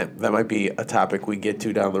 so I think that might be a topic we get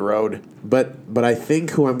to down the road. But I think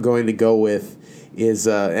who I'm going to go with is,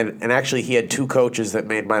 and actually he had 2 coaches that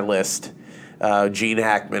made my list. Gene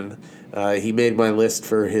Hackman. He made my list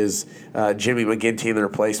for his Jimmy McGinty and the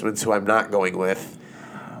Replacements, who I'm not going with.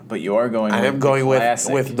 But you are going. I am going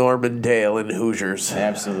with Norman Dale in Hoosiers.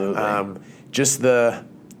 Absolutely. Just the,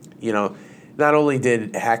 not only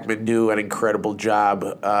did Hackman do an incredible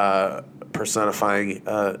job personifying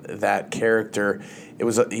that character, it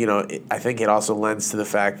was, I think it also lends to the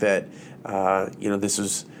fact that, this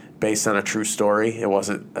was based on a true story. It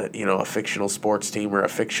wasn't, a fictional sports team or a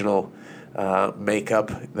fictional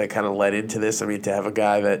makeup that kind of led into this. I mean, to have a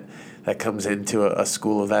guy that comes into a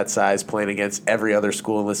school of that size playing against every other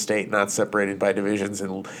school in the state, not separated by divisions,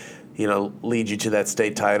 and, lead you to that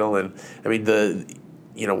state title. And, I mean,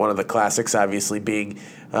 one of the classics obviously being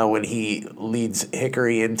when he leads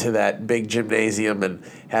Hickory into that big gymnasium and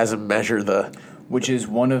has him measure which is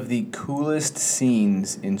one of the coolest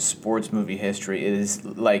scenes in sports movie history. It is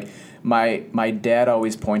like my dad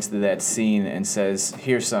always points to that scene and says,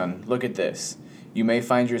 "Here, son, look at this. You may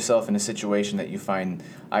find yourself in a situation that you find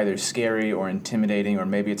either scary or intimidating, or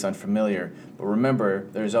maybe it's unfamiliar. But remember,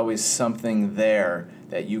 there's always something there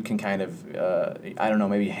that you can kind of,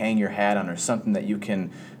 maybe hang your hat on, or something that you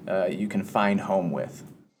can find home with."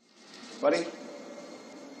 Buddy,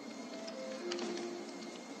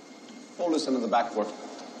 hold this into the backboard.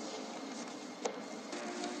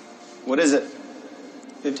 What is it?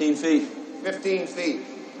 15 feet. 15 feet.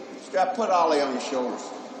 Strap, put Ollie on your shoulders.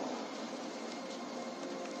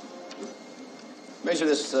 Measure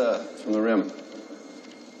this from the rim.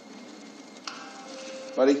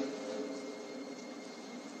 Buddy.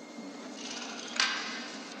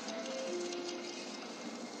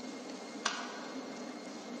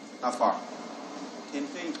 How far? 10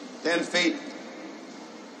 feet. 10 feet.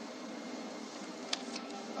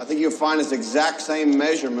 I think you'll find it's exact same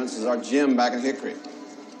measurements as our gym back in Hickory.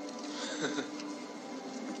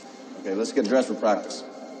 Okay, let's get dressed for practice.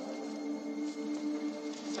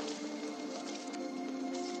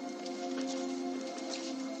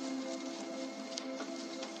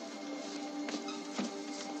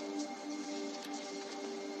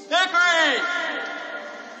 Hickory!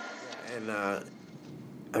 And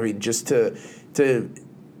I mean, just to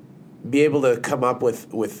be able to come up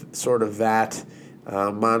with sort of that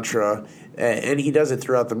mantra, and he does it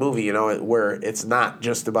throughout the movie, where it's not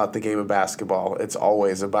just about the game of basketball. It's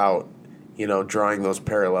always about, drawing those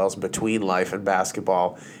parallels between life and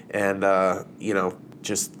basketball, and,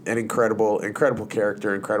 just an incredible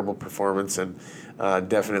character, incredible performance, and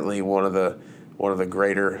definitely one of the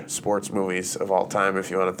greater sports movies of all time, if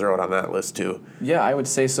you want to throw it on that list too. Yeah, I would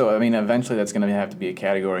say so. I mean, eventually that's going to have to be a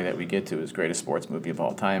category that we get to as greatest sports movie of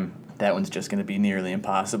all time. That one's just going to be nearly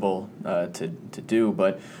impossible to do.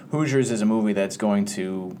 But Hoosiers is a movie that's going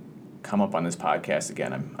to come up on this podcast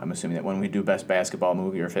again. I'm assuming that when we do best basketball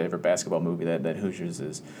movie or favorite basketball movie, that Hoosiers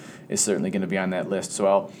is certainly going to be on that list.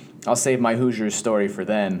 So I'll save my Hoosiers story for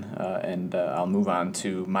then, and I'll move on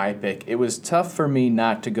to my pick. It was tough for me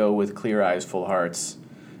not to go with Clear Eyes, Full Hearts,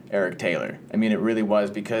 Eric Taylor. I mean, it really was,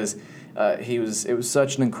 because it was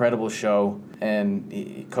such an incredible show,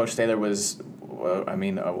 and Coach Taylor was,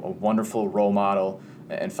 a wonderful role model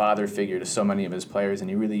and father figure to so many of his players, and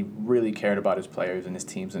he really, really cared about his players and his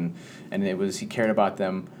teams, and he cared about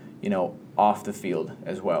them, off the field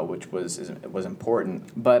as well, which was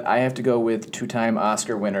important. But I have to go with two-time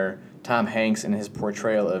Oscar winner Tom Hanks in his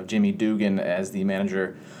portrayal of Jimmy Dugan as the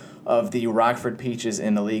manager of the Rockford Peaches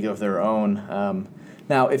in A League of Their Own.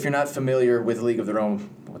 Now, if you're not familiar with League of Their Own,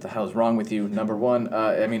 what the hell is wrong with you? Number one,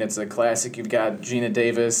 it's a classic. You've got Gina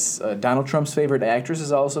Davis. Donald Trump's favorite actress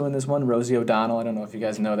is also in this one, Rosie O'Donnell. I don't know if you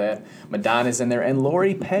guys know that. Madonna's in there. And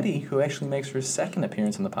Lori Petty, who actually makes her second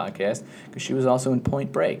appearance on the podcast, because she was also in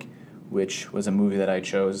Point Break, which was a movie that I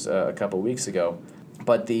chose a couple weeks ago.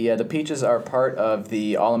 But the Peaches are part of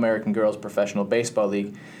the All-American Girls Professional Baseball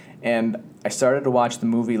League. And I started to watch the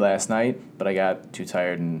movie last night, but I got too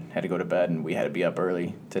tired and had to go to bed, and we had to be up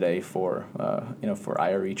early today for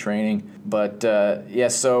IRE training. But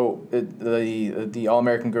so the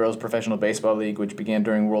All-American Girls Professional Baseball League, which began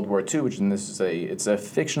during World War II, it's a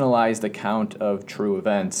fictionalized account of true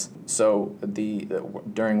events. So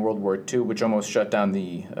during World War II, which almost shut down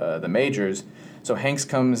the majors. So Hanks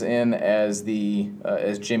comes in as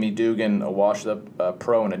Jimmy Dugan, a washed-up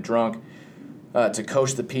pro and a drunk, to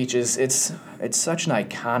coach the Peaches. It's such an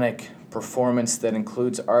iconic performance that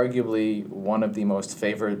includes arguably one of the most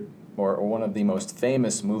favorite or one of the most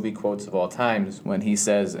famous movie quotes of all times, when he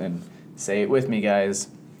says, and say it with me, guys,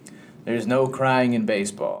 "There's no crying in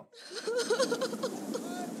baseball."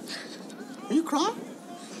 Are you crying?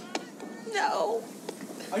 No.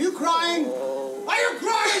 Are you crying? Are you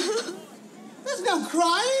crying? There's no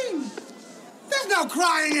crying. There's no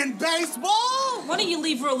crying in baseball! Why don't you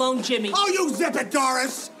leave her alone, Jimmy? Oh, you zip it,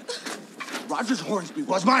 Doris! Rogers Hornsby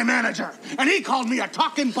was my manager, and he called me a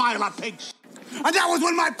talking pile of pigs. And that was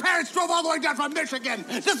when my parents drove all the way down from Michigan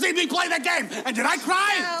to see me play the game. And did I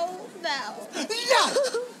cry? No. No.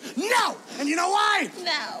 No! And you know why?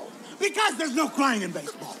 No. Because there's no crying in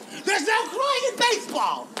baseball. There's no crying in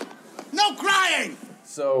baseball! No crying!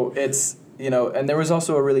 So it's, and there was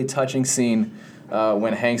also a really touching scene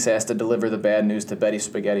when Hanks has to deliver the bad news to Betty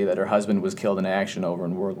Spaghetti that her husband was killed in action over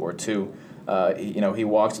in World War II. He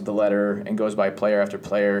walks with the letter and goes by player after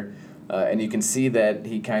player, and you can see that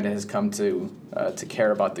he kind of has come to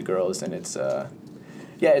care about the girls, and it's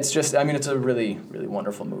just, it's a really, really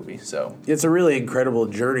wonderful movie. So it's a really incredible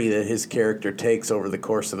journey that his character takes over the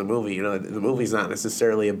course of the movie. The movie's not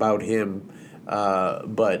necessarily about him,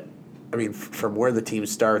 but from where the team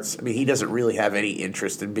starts, he doesn't really have any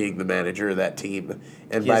interest in being the manager of that team.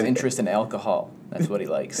 And he has interest in alcohol. That's what he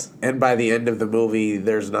likes. And by the end of the movie,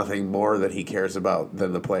 there's nothing more that he cares about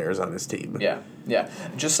than the players on his team. Yeah.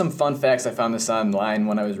 Just some fun facts. I found this online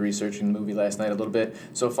when I was researching the movie last night a little bit.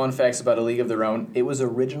 So fun facts about A League of Their Own. It was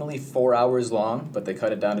originally 4 hours long, but they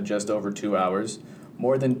cut it down to just over 2 hours.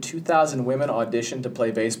 More than 2,000 women auditioned to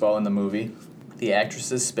play baseball in the movie. The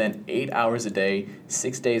actresses spent 8 hours a day,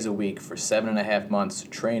 6 days a week for 7.5 months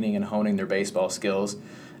training and honing their baseball skills.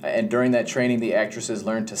 And during that training, the actresses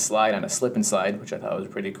learned to slide on a slip and slide, which I thought was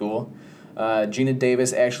pretty cool. Gina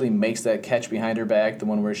Davis actually makes that catch behind her back, the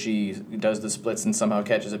one where she does the splits and somehow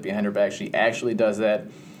catches it behind her back. She actually does that.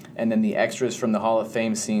 And then the extras from the Hall of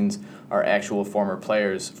Fame scenes are actual former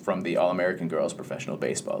players from the All-American Girls Professional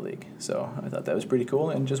Baseball League. So I thought that was pretty cool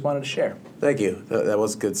and just wanted to share. Thank you. That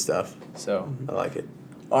was good stuff. So I like it.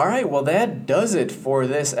 All right, well, that does it for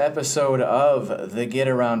this episode of the Get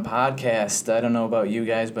Around podcast. I don't know about you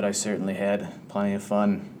guys, but I certainly had plenty of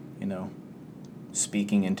fun,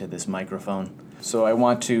 speaking into this microphone. So I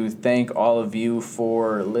want to thank all of you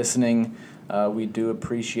for listening. We do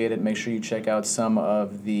appreciate it. Make sure you check out some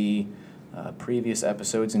of the previous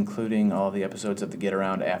episodes, including all the episodes of the Get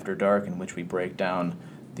Around After Dark, in which we break down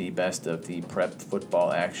the best of the prep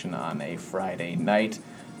football action on a Friday night.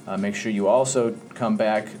 Make sure you also come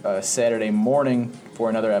back Saturday morning for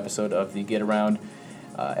another episode of the Get Around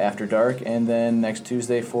After Dark, and then next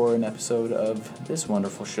Tuesday for an episode of this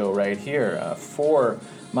wonderful show right here. For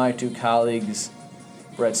my two colleagues,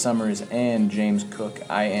 Brett Summers and James Cook,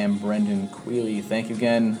 I am Brendan Quealy. Thank you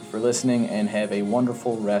again for listening, and have a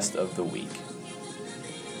wonderful rest of the week.